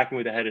you're attacking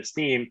with a head of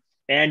steam.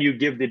 And you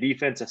give the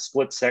defense a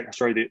split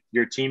second,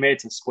 your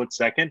teammates a split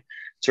second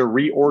to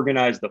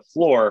reorganize the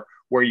floor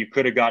where you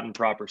could have gotten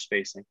proper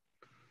spacing.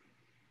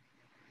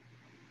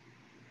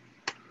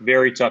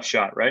 Very tough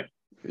shot, right?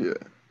 Yeah.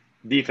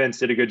 Defense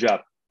did a good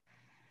job.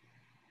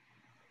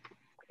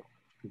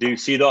 Do you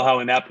see, though, how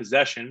in that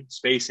possession,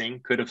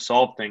 spacing could have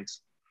solved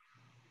things?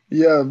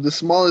 Yeah, the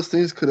smallest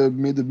things could have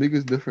made the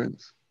biggest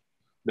difference.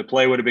 The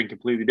play would have been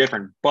completely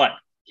different. But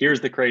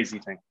here's the crazy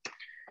thing.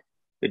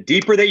 The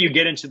deeper that you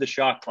get into the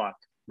shot clock,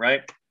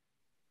 right,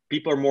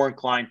 people are more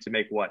inclined to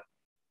make what?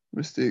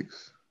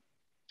 Mistakes.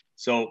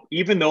 So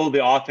even though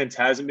the offense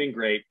hasn't been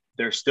great,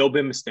 there's still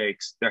been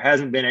mistakes. There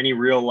hasn't been any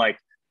real,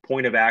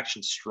 point of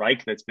action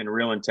strike that's been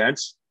real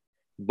intense.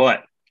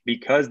 But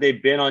because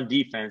they've been on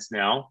defense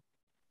now,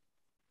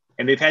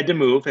 and they've had to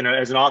move, and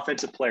as an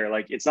offensive player,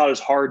 it's not as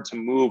hard to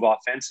move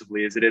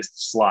offensively as it is to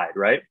slide,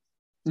 right?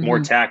 It's more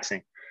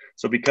taxing.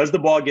 So because the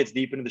ball gets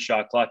deep into the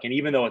shot clock, and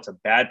even though it's a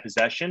bad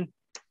possession,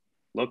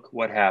 look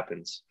what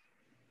happens.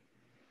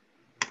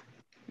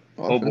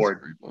 Oh,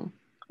 board.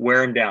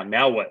 Wear him down.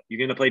 Now what? You're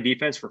going to play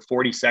defense for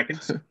 40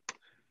 seconds?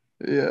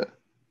 Yeah.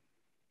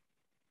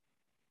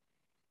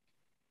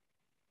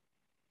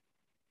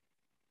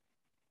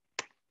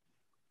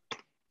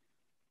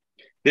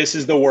 This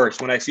is the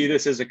worst. When I see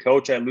this as a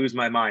coach, I lose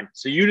my mind.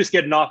 So you just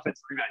get an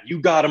offensive rebound.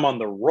 You got him on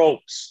the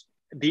ropes,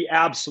 the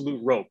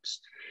absolute ropes.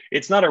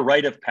 It's not a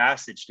rite of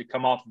passage to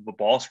come off of a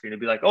ball screen and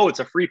be like, oh, it's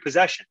a free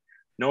possession.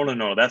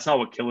 No. That's not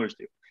what killers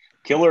do.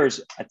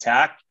 Killers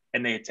attack,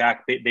 and they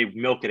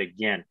milk it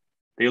again.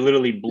 They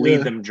literally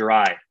bleed them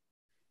dry.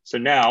 So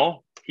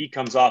now he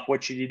comes off.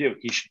 What should he do?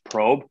 He should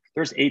probe.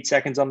 There's 8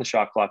 seconds on the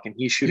shot clock, and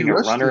he's shooting a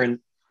runner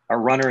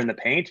in the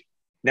paint.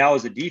 Now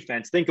as a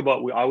defense, think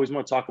about, I always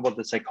want to talk about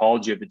the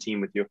psychology of the team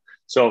with you.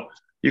 So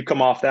you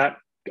come off that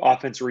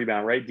offensive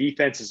rebound, right?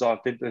 Defense is off.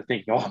 They're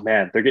thinking, oh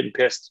man, they're getting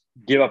pissed.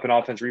 Give up an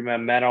offensive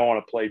rebound. Man, I don't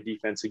want to play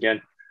defense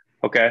again.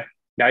 Okay.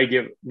 Now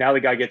the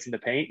guy gets in the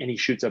paint and he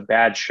shoots a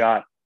bad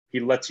shot.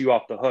 He lets you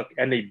off the hook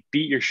and they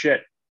beat your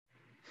shit.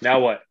 Now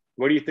what?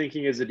 What are you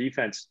thinking as a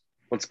defense?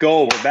 Let's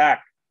go. We're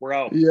back. We're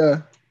out.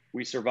 Yeah.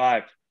 We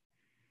survived.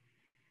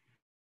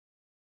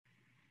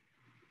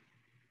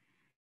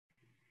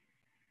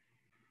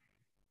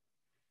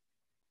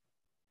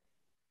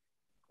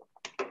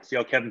 See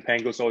how Kevin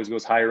Pangos always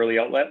goes high early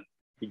outlet?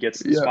 He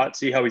gets the spot.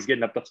 See how he's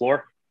getting up the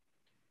floor?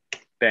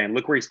 Bang.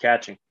 Look where he's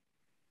catching.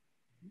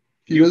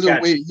 He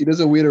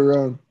doesn't wait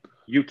around.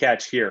 You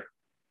catch here.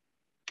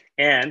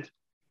 And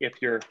if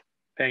you're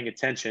paying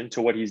attention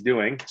to what he's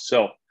doing,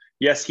 so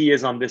yes, he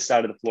is on this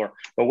side of the floor.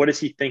 But what is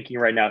he thinking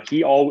right now?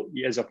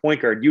 As a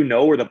point guard, you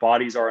know where the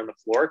bodies are on the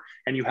floor,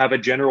 and you have a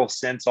general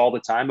sense all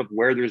the time of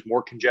where there's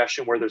more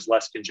congestion, where there's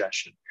less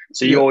congestion.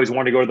 So you always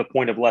want to go to the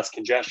point of less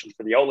congestion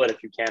for the outlet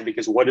if you can,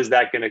 because what is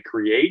that going to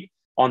create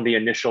on the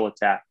initial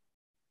attack?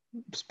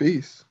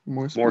 Space.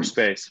 More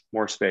space,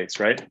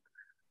 right?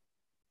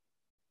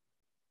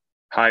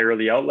 High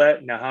early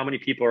outlet. Now, how many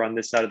people are on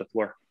this side of the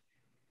floor?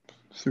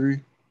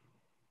 3.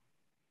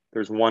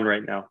 There's 1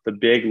 right now. The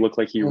big looked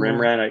like he rim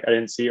ran. I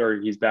didn't see, or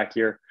he's back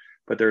here.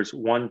 But there's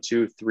 1,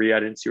 2, 3. I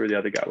didn't see where the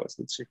other guy was.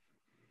 Let's see.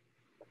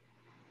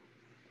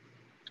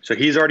 So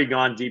he's already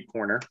gone deep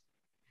corner.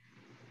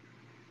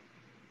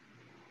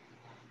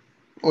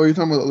 Oh, you're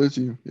talking about the other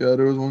team. Yeah,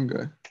 there was 1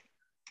 guy.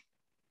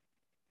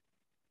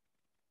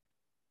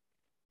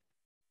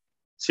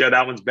 See how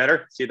that one's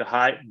better? See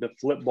the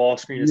flip ball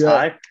screen is Yeah.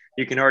 high.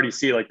 You can already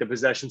see like the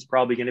possession's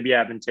probably going to be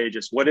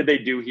advantageous. What did they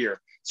do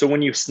here? So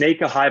when you snake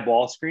a high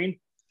ball screen,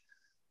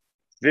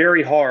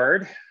 very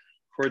hard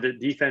for the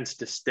defense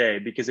to stay,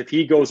 because if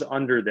he goes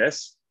under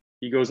this,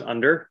 he goes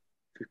under,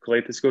 if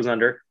Calathis goes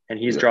under and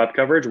he's drop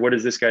coverage, what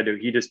does this guy do?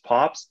 He just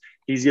pops.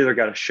 He's either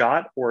got a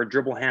shot or a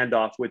dribble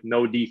handoff with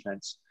no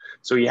defense.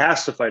 So he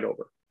has to fight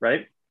over,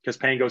 right? Because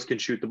Pangos can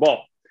shoot the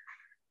ball.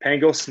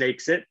 Pangos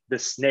snakes it. The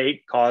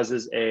snake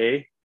causes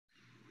a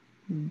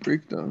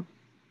breakdown.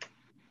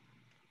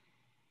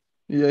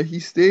 Yeah, he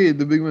stayed.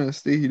 The big man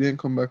stayed. He didn't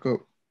come back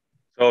up.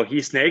 So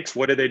he snakes.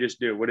 What did they just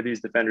do? What did these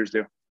defenders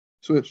do?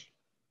 Switch.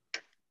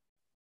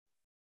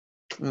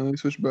 And they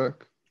switch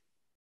back.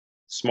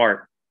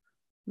 Smart.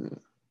 Yeah.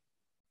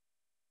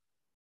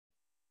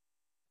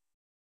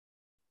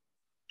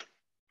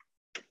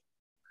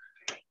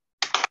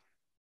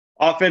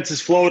 Offense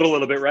has flowed a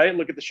little bit, right?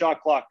 Look at the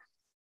shot clock.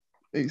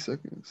 8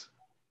 seconds.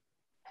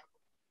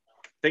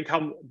 Think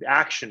how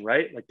action,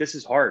 right? Like this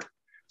is hard.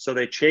 So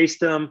they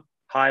chased him,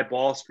 high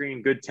ball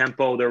screen, good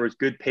tempo. There was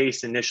good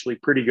pace initially,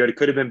 pretty good. It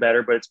could have been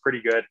better, but it's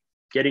pretty good.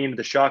 Getting into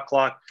the shot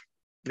clock.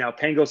 Now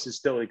Pangos is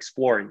still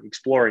exploring.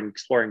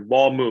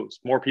 Ball moves,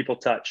 more people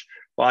touch.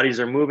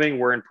 Bodies are moving.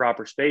 We're in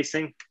proper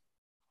spacing.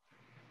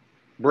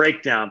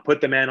 Breakdown,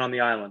 put the man on the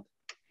island.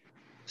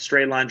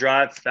 Straight line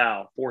drive,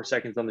 foul. 4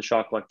 seconds on the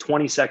shot clock.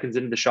 20 seconds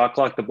into the shot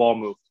clock, the ball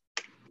moved.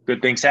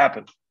 Good things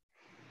happen.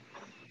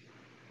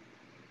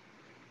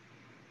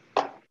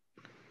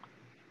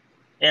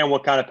 And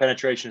what kind of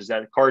penetration is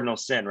that? Cardinal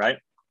sin, right?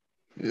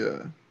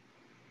 Yeah.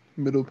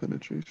 Middle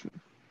penetration.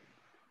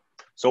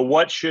 So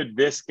what should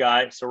this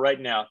guy – so right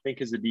now,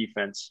 think as a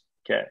defense.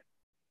 Okay.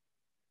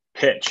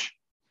 Pitch.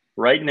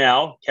 Right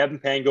now, Kevin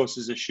Pangos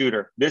is a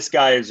shooter. This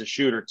guy is a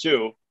shooter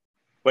too,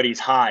 but he's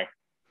high.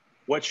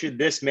 What should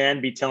this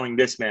man be telling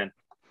this man?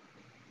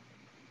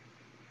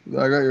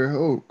 I got your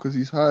help because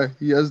he's high.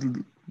 He has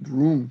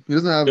room. He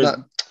doesn't have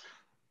that.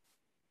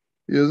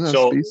 He doesn't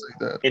have space like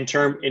that.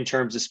 In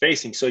terms of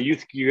spacing. So you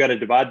got to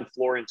divide the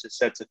floor into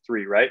sets of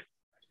 3, right?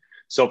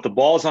 So if the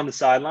ball is on the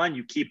sideline,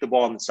 you keep the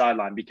ball on the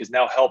sideline because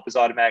now help is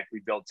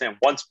automatically built in.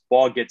 Once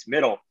ball gets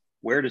middle,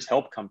 where does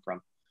help come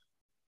from?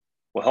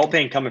 Well, help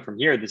ain't coming from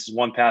here. This is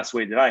one pass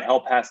away tonight.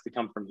 Help has to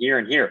come from here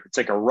and here. It's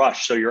like a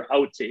rush. So you're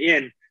out to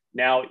in.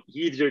 Now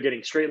he's either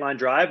getting straight line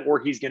drive or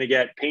he's going to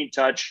get paint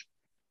touch,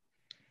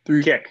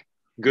 3 kick.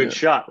 Good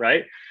shot,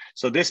 right?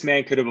 So this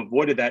man could have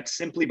avoided that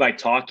simply by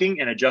talking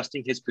and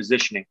adjusting his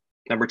positioning.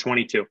 Number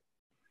 22.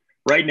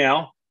 Right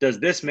now, does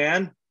this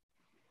man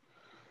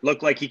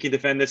look like he can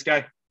defend this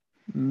guy?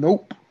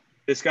 Nope.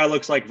 This guy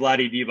looks like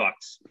Vlade Divac.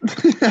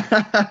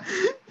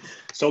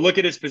 So look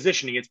at his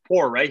positioning. It's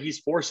poor, right? He's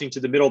forcing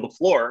to the middle of the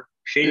floor,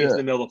 shading to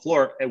the middle of the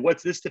floor. And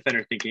what's this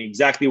defender thinking?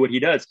 Exactly what he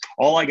does.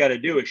 All I got to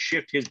do is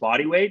shift his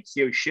body weight.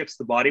 See how he shifts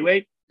the body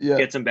weight?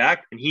 Gets him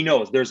back. And he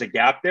knows there's a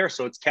gap there.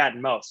 So it's cat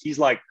and mouse. He's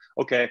like,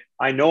 okay,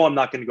 I know I'm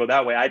not going to go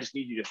that way. I just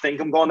need you to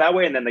think I'm going that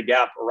way. And then the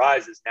gap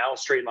arises. Now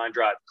straight line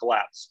drive,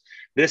 collapse.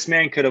 This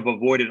man could have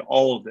avoided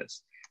all of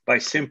this by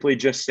simply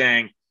just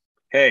saying,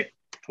 hey,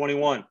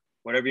 21,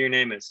 whatever your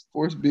name is.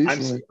 Force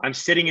baseline. I'm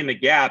sitting in the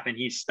gap and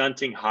he's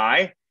stunting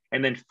high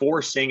and then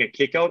forcing a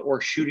kick out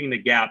or shooting the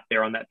gap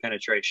there on that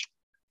penetration.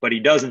 But he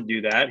doesn't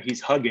do that.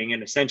 He's hugging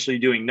and essentially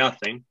doing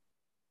nothing.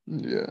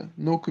 Yeah,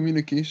 no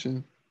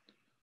communication.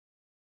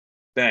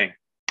 Bang.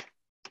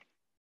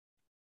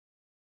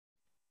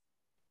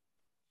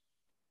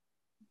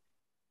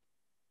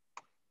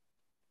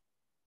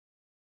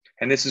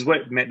 And this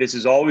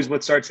is always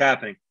what starts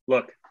happening.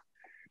 Look,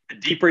 the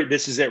deeper,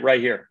 this is it right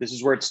here. This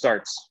is where it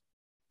starts.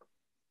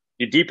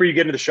 The deeper you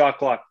get into the shot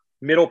clock,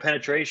 middle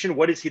penetration,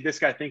 what is this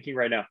guy thinking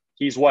right now?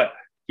 He's what?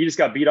 He just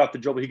got beat off the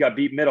dribble. He got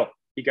beat middle.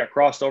 He got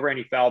crossed over and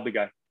he fouled the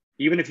guy.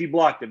 Even if he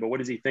blocked it, but what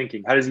is he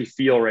thinking? How does he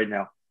feel right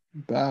now?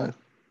 Bad.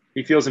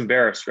 He feels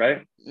embarrassed,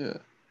 right? Yeah.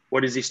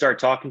 What does he start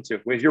talking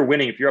to? If you're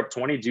winning, if you're up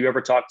 20, do you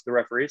ever talk to the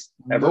referees?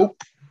 Ever?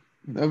 Nope.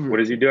 Never.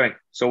 What is he doing?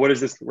 So what is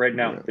this right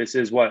now? Yeah. This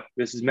is what?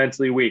 This is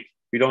mentally weak.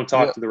 You don't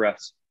talk to the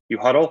refs. You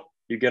huddle,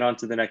 you get on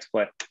to the next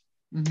play.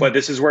 Mm-hmm. But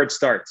this is where it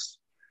starts.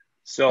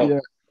 So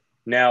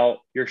now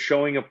you're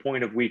showing a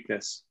point of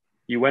weakness.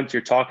 You're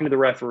talking to the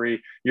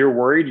referee. You're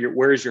worried.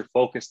 Where is your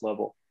focus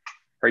level?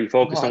 Are you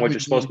focused on what you're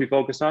supposed to be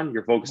focused on?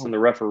 You're focused on the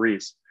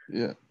referees.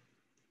 Yeah.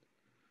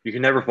 You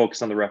can never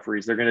focus on the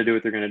referees. They're going to do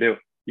what they're going to do.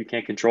 You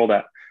can't control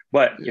that.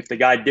 But if the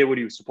guy did what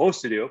he was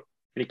supposed to do,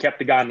 and he kept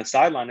the guy on the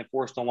sideline and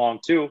forced him along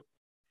too,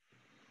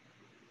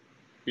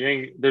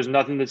 there's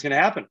nothing that's going to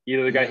happen.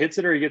 Either the guy hits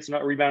it or he gets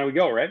a rebound and we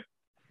go, right?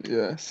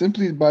 Yeah.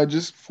 Simply by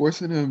just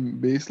forcing him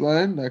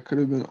baseline, that could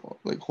have been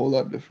like a whole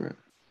lot different.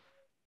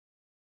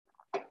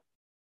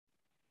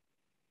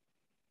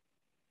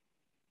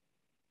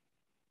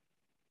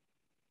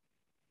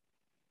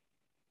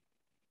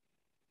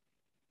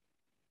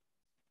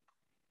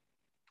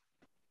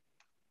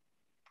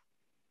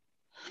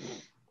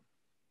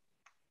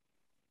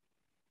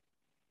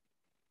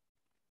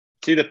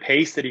 See the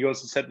pace that he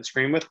goes to set the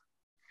screen with?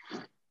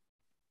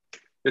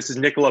 This is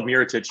Nikola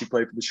Mirotic. He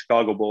played for the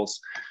Chicago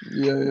Bulls.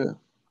 Yeah.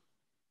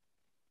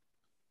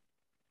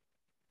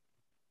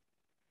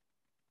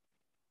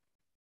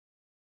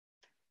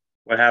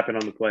 What happened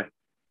on the play?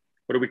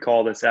 What do we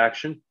call this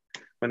action?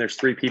 When there's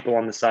 3 people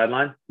on the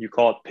sideline, you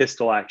call it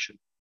pistol action.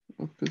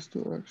 A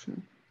pistol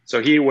action. So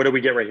what do we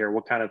get right here?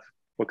 What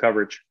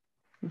coverage?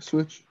 A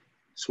switch.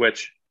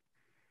 Switch.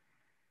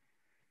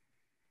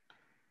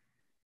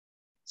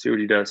 See what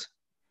he does.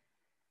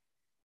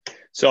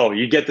 So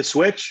you get the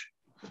switch.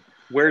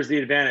 Where's the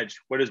advantage?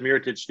 What does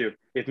Mirotic do?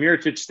 If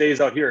Mirotic stays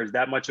out here, is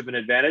that much of an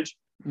advantage?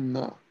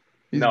 No.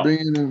 He's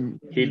bringing him.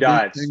 He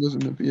dives.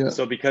 Yeah.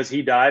 So because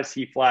he dives,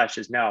 he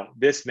flashes. Now,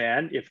 this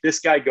man, if this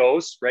guy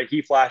goes, right,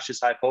 he flashes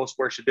high post,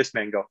 where should this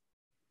man go?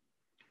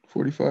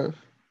 45.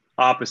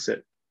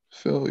 Opposite.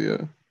 Phil,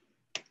 yeah.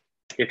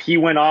 If he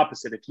went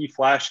opposite, if he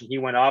flashed and he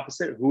went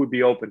opposite, who would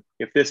be open?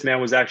 If this man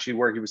was actually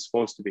where he was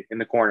supposed to be, in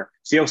the corner.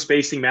 See how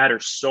spacing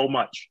matters so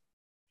much?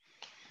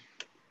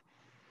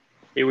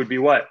 It would be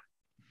what?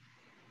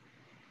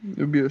 It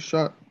would be a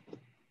shot.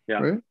 Yeah.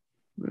 Right?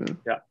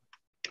 Yeah.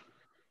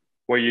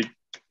 Where you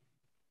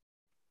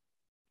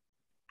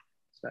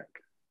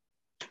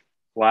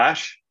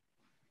flash,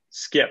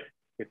 skip.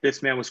 If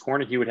this man was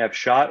cornered, he would have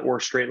shot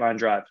or straight line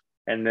drive.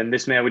 And then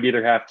this man would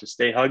either have to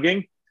stay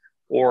hugging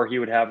or he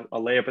would have a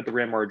layup at the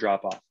rim or a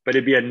drop off. But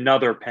it'd be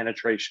another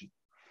penetration.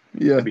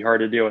 Yeah. It'd be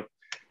hard to deal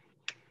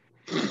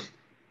with.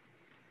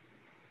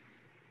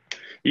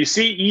 You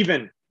see,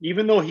 even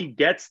though he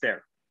gets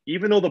there,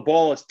 even though the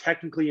ball is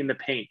technically in the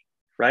paint,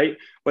 right?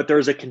 But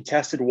there's a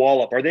contested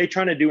wall up. Are they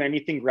trying to do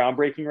anything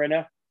groundbreaking right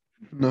now?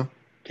 No.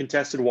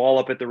 Contested wall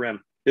up at the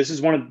rim. This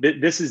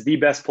is the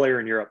best player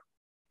in Europe.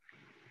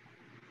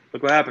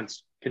 Look what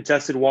happens.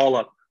 Contested wall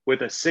up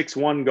with a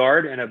 6'1"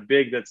 guard and a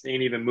big that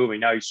ain't even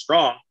moving. Now he's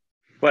strong,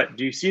 but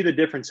do you see the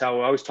difference?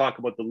 How I always talk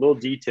about the little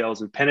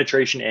details of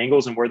penetration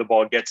angles and where the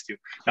ball gets to.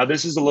 Now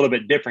this is a little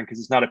bit different because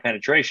it's not a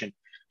penetration,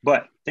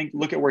 but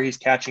look at where he's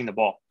catching the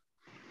ball.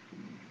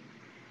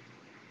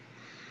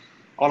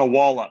 On a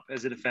wall up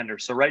as a defender.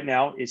 So right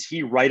now, is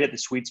he right at the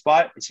sweet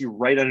spot? Is he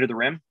right under the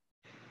rim?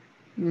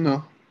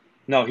 No.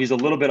 No, he's a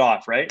little bit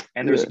off, right?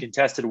 And there's a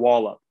contested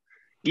wall up.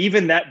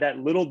 Even that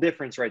little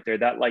difference right there,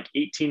 that like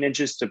 18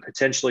 inches to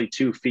potentially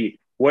 2 feet.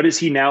 What is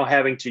he now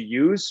having to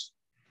use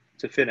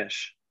to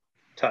finish?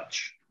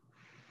 Touch.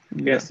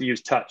 He has to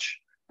use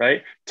touch,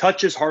 right?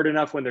 Touch is hard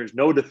enough when there's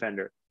no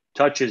defender.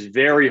 Touch is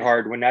very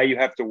hard when now you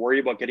have to worry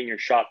about getting your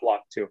shot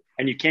blocked too.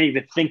 And you can't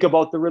even think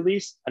about the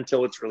release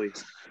until it's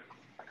released.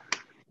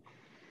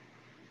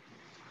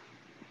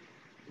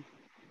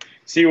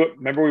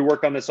 Remember we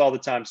work on this all the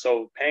time.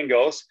 So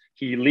Pangos,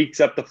 he leaks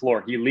up the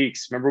floor. He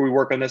leaks. Remember we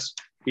work on this?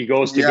 He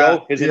goes to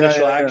go, his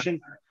initial action.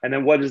 And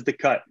then what is the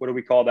cut? What do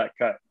we call that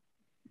cut?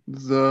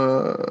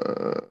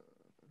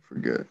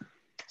 Forget.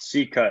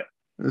 C cut.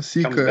 The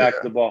C comes cut. back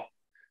to the ball.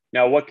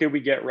 Now, what could we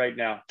get right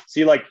now?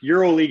 See, like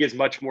EuroLeague is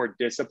much more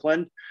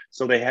disciplined.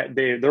 So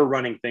they're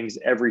running things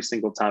every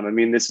single time. I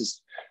mean, this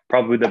is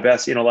probably the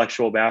best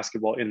intellectual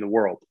basketball in the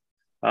world.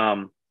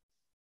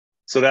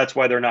 So that's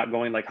why they're not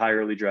going like high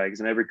early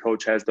drags. And every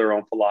coach has their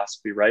own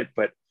philosophy, right?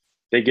 But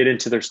they get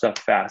into their stuff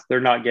fast.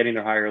 They're not getting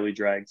their high early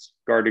drags.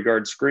 Guard to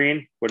guard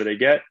screen. What do they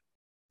get?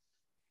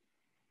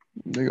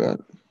 They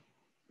got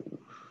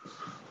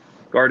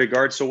guard to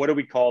guard. So what do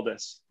we call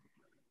this?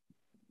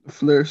 A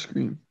flare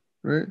screen,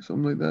 right?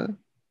 Something like that.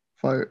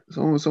 Fire.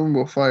 Something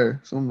about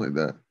fire. Something like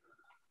that.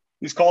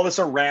 Let's call this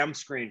a ram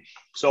screen.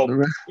 So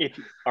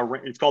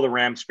it's called a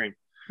ram screen.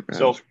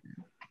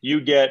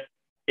 You get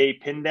a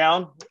pin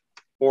down.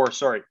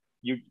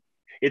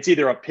 It's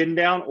either a pin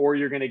down or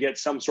you're going to get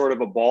some sort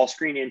of a ball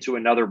screen into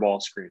another ball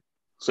screen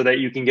so that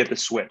you can get the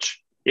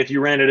switch. If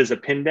you ran it as a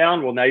pin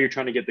down, well, now you're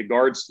trying to get the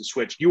guards to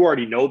switch. You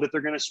already know that they're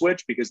going to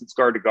switch because it's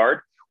guard to guard,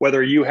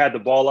 whether you had the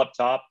ball up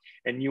top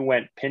and you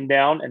went pin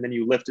down and then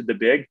you lifted the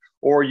big,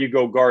 or you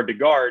go guard to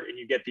guard and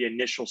you get the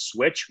initial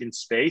switch in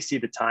space. See,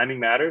 the timing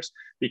matters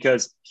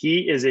because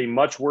he is a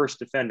much worse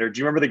defender. Do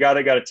you remember the guy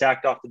that got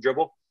attacked off the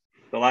dribble?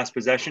 The last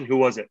possession? Who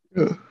was it?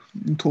 Yeah,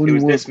 it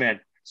was this man.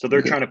 So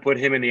they're trying to put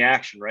him in the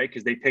action, right?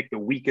 Because they pick the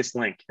weakest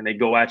link and they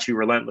go at you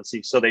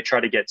relentlessly. So they try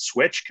to get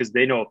switch because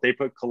they know if they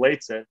put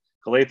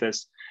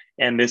Calathis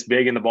and this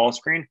big in the ball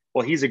screen,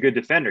 well, he's a good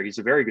defender. He's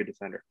a very good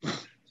defender.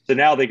 So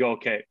now they go,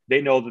 okay,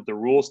 they know that the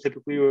rules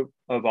typically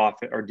of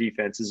offense or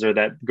defenses are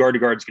that guard to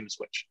guard is going to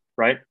switch,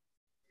 right?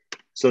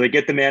 So they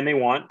get the man they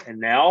want,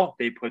 and now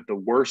they put the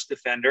worst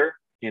defender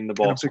in the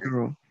ball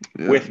screen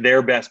with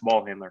their best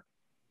ball handler.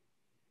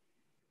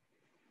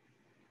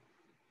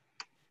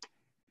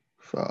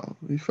 Foul.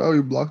 He foul,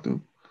 you blocked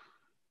him.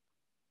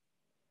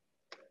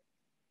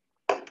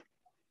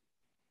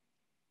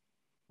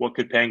 What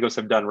could Pangos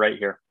have done right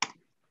here?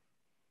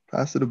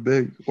 Pass it a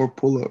big or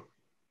pull up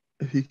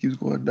if he keeps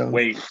going down.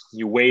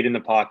 You wait in the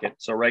pocket.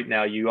 So right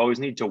now you always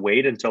need to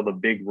wait until the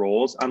big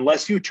rolls,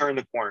 unless you turn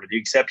the corner. The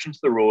exception to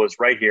the rule is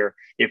right here.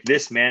 If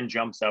this man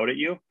jumps out at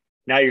you,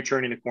 now you're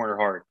turning the corner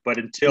hard. But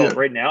until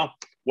right now,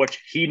 what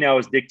he now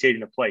is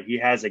dictating the play. He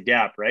has a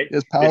gap, right? He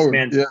has power.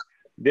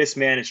 This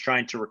man is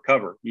trying to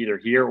recover either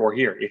here or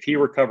here. If he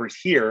recovers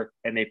here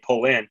and they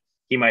pull in,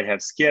 he might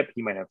have skip,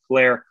 he might have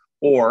flare,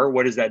 or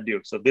what does that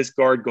do? So this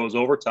guard goes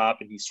over top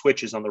and he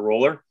switches on the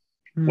roller.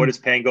 What does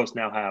Pangos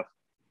now have?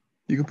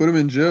 You can put him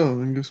in jail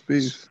and give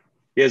space.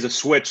 He has a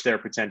switch there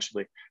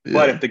potentially. Yeah.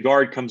 But if the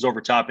guard comes over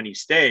top and he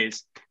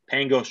stays,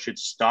 Pangos should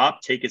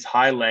stop, take his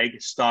high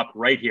leg, stop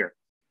right here.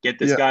 Get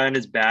this guy on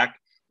his back,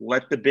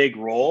 let the big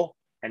roll,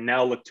 and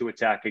now look to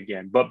attack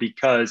again. But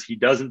because he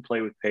doesn't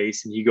play with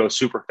pace and he goes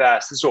super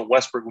fast, this is what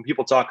Westbrook, when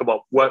people talk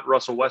about what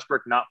Russell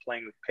Westbrook not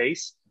playing with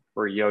pace,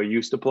 or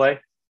used to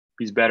play,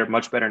 he's better,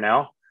 much better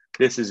now.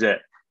 This is it.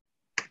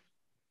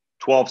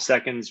 12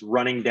 seconds,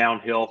 running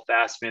downhill,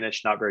 fast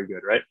finish, not very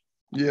good, right?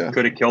 Yeah.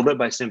 Could have killed it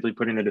by simply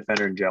putting the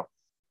defender in jail.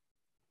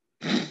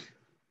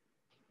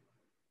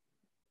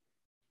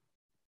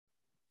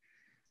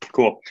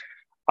 Cool.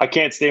 I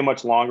can't stay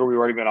much longer. We've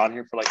already been on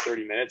here for like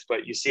 30 minutes,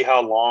 but you see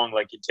how long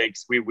like it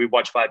takes. We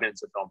watch 5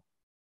 minutes of film.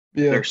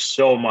 Yeah. There's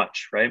so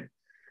much, right?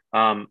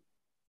 The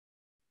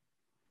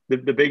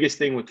biggest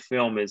thing with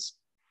film is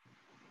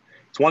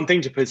it's one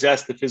thing to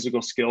possess the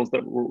physical skills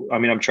that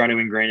I'm trying to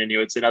ingrain in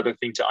you. It's another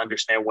thing to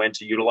understand when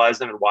to utilize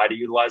them and why to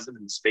utilize them,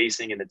 and the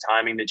spacing and the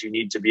timing that you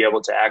need to be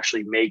able to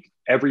actually make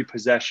every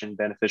possession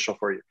beneficial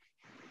for you.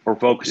 We're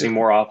focusing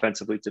more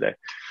offensively today.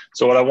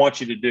 So what I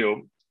want you to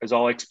do is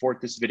I'll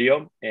export this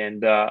video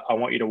and I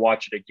want you to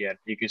watch it again.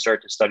 You can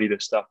start to study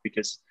this stuff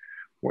because,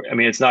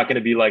 it's not going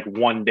to be like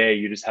one day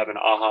you just have an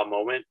aha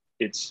moment.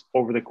 It's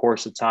over the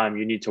course of time.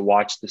 You need to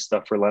watch this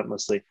stuff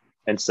relentlessly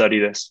and study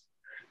this.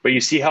 But you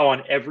see how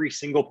on every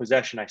single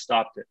possession, I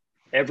stopped it.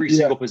 Every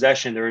single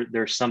possession,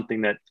 there's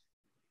something that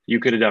you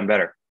could have done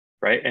better,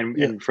 right?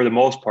 And for the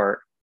most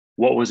part,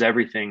 what was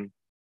everything?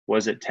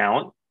 Was it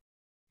talent?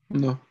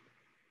 No.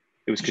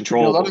 It was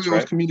controllables, a lot of it right?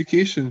 was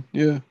communication,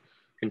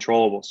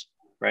 Controllables,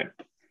 right?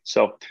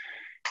 So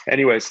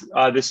anyways,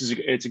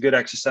 it's a good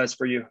exercise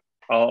for you.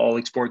 I'll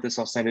export this.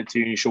 I'll send it to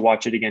you and you should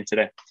watch it again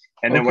today.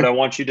 And then what I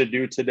want you to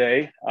do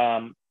today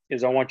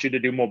is I want you to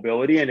do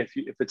mobility. And if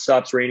it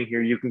stops raining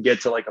here, you can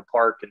get to like a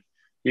park and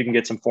you can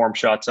get some form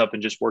shots up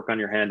and just work on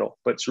your handle.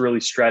 But it's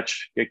really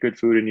stretch, get good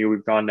food in you.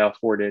 We've gone now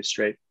 4 days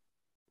straight.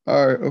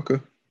 All right. Okay.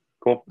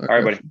 Cool. All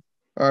right, buddy.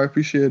 All right.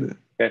 Appreciate it.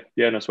 Okay.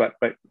 Yeah, no sweat.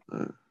 Bye. All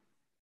right.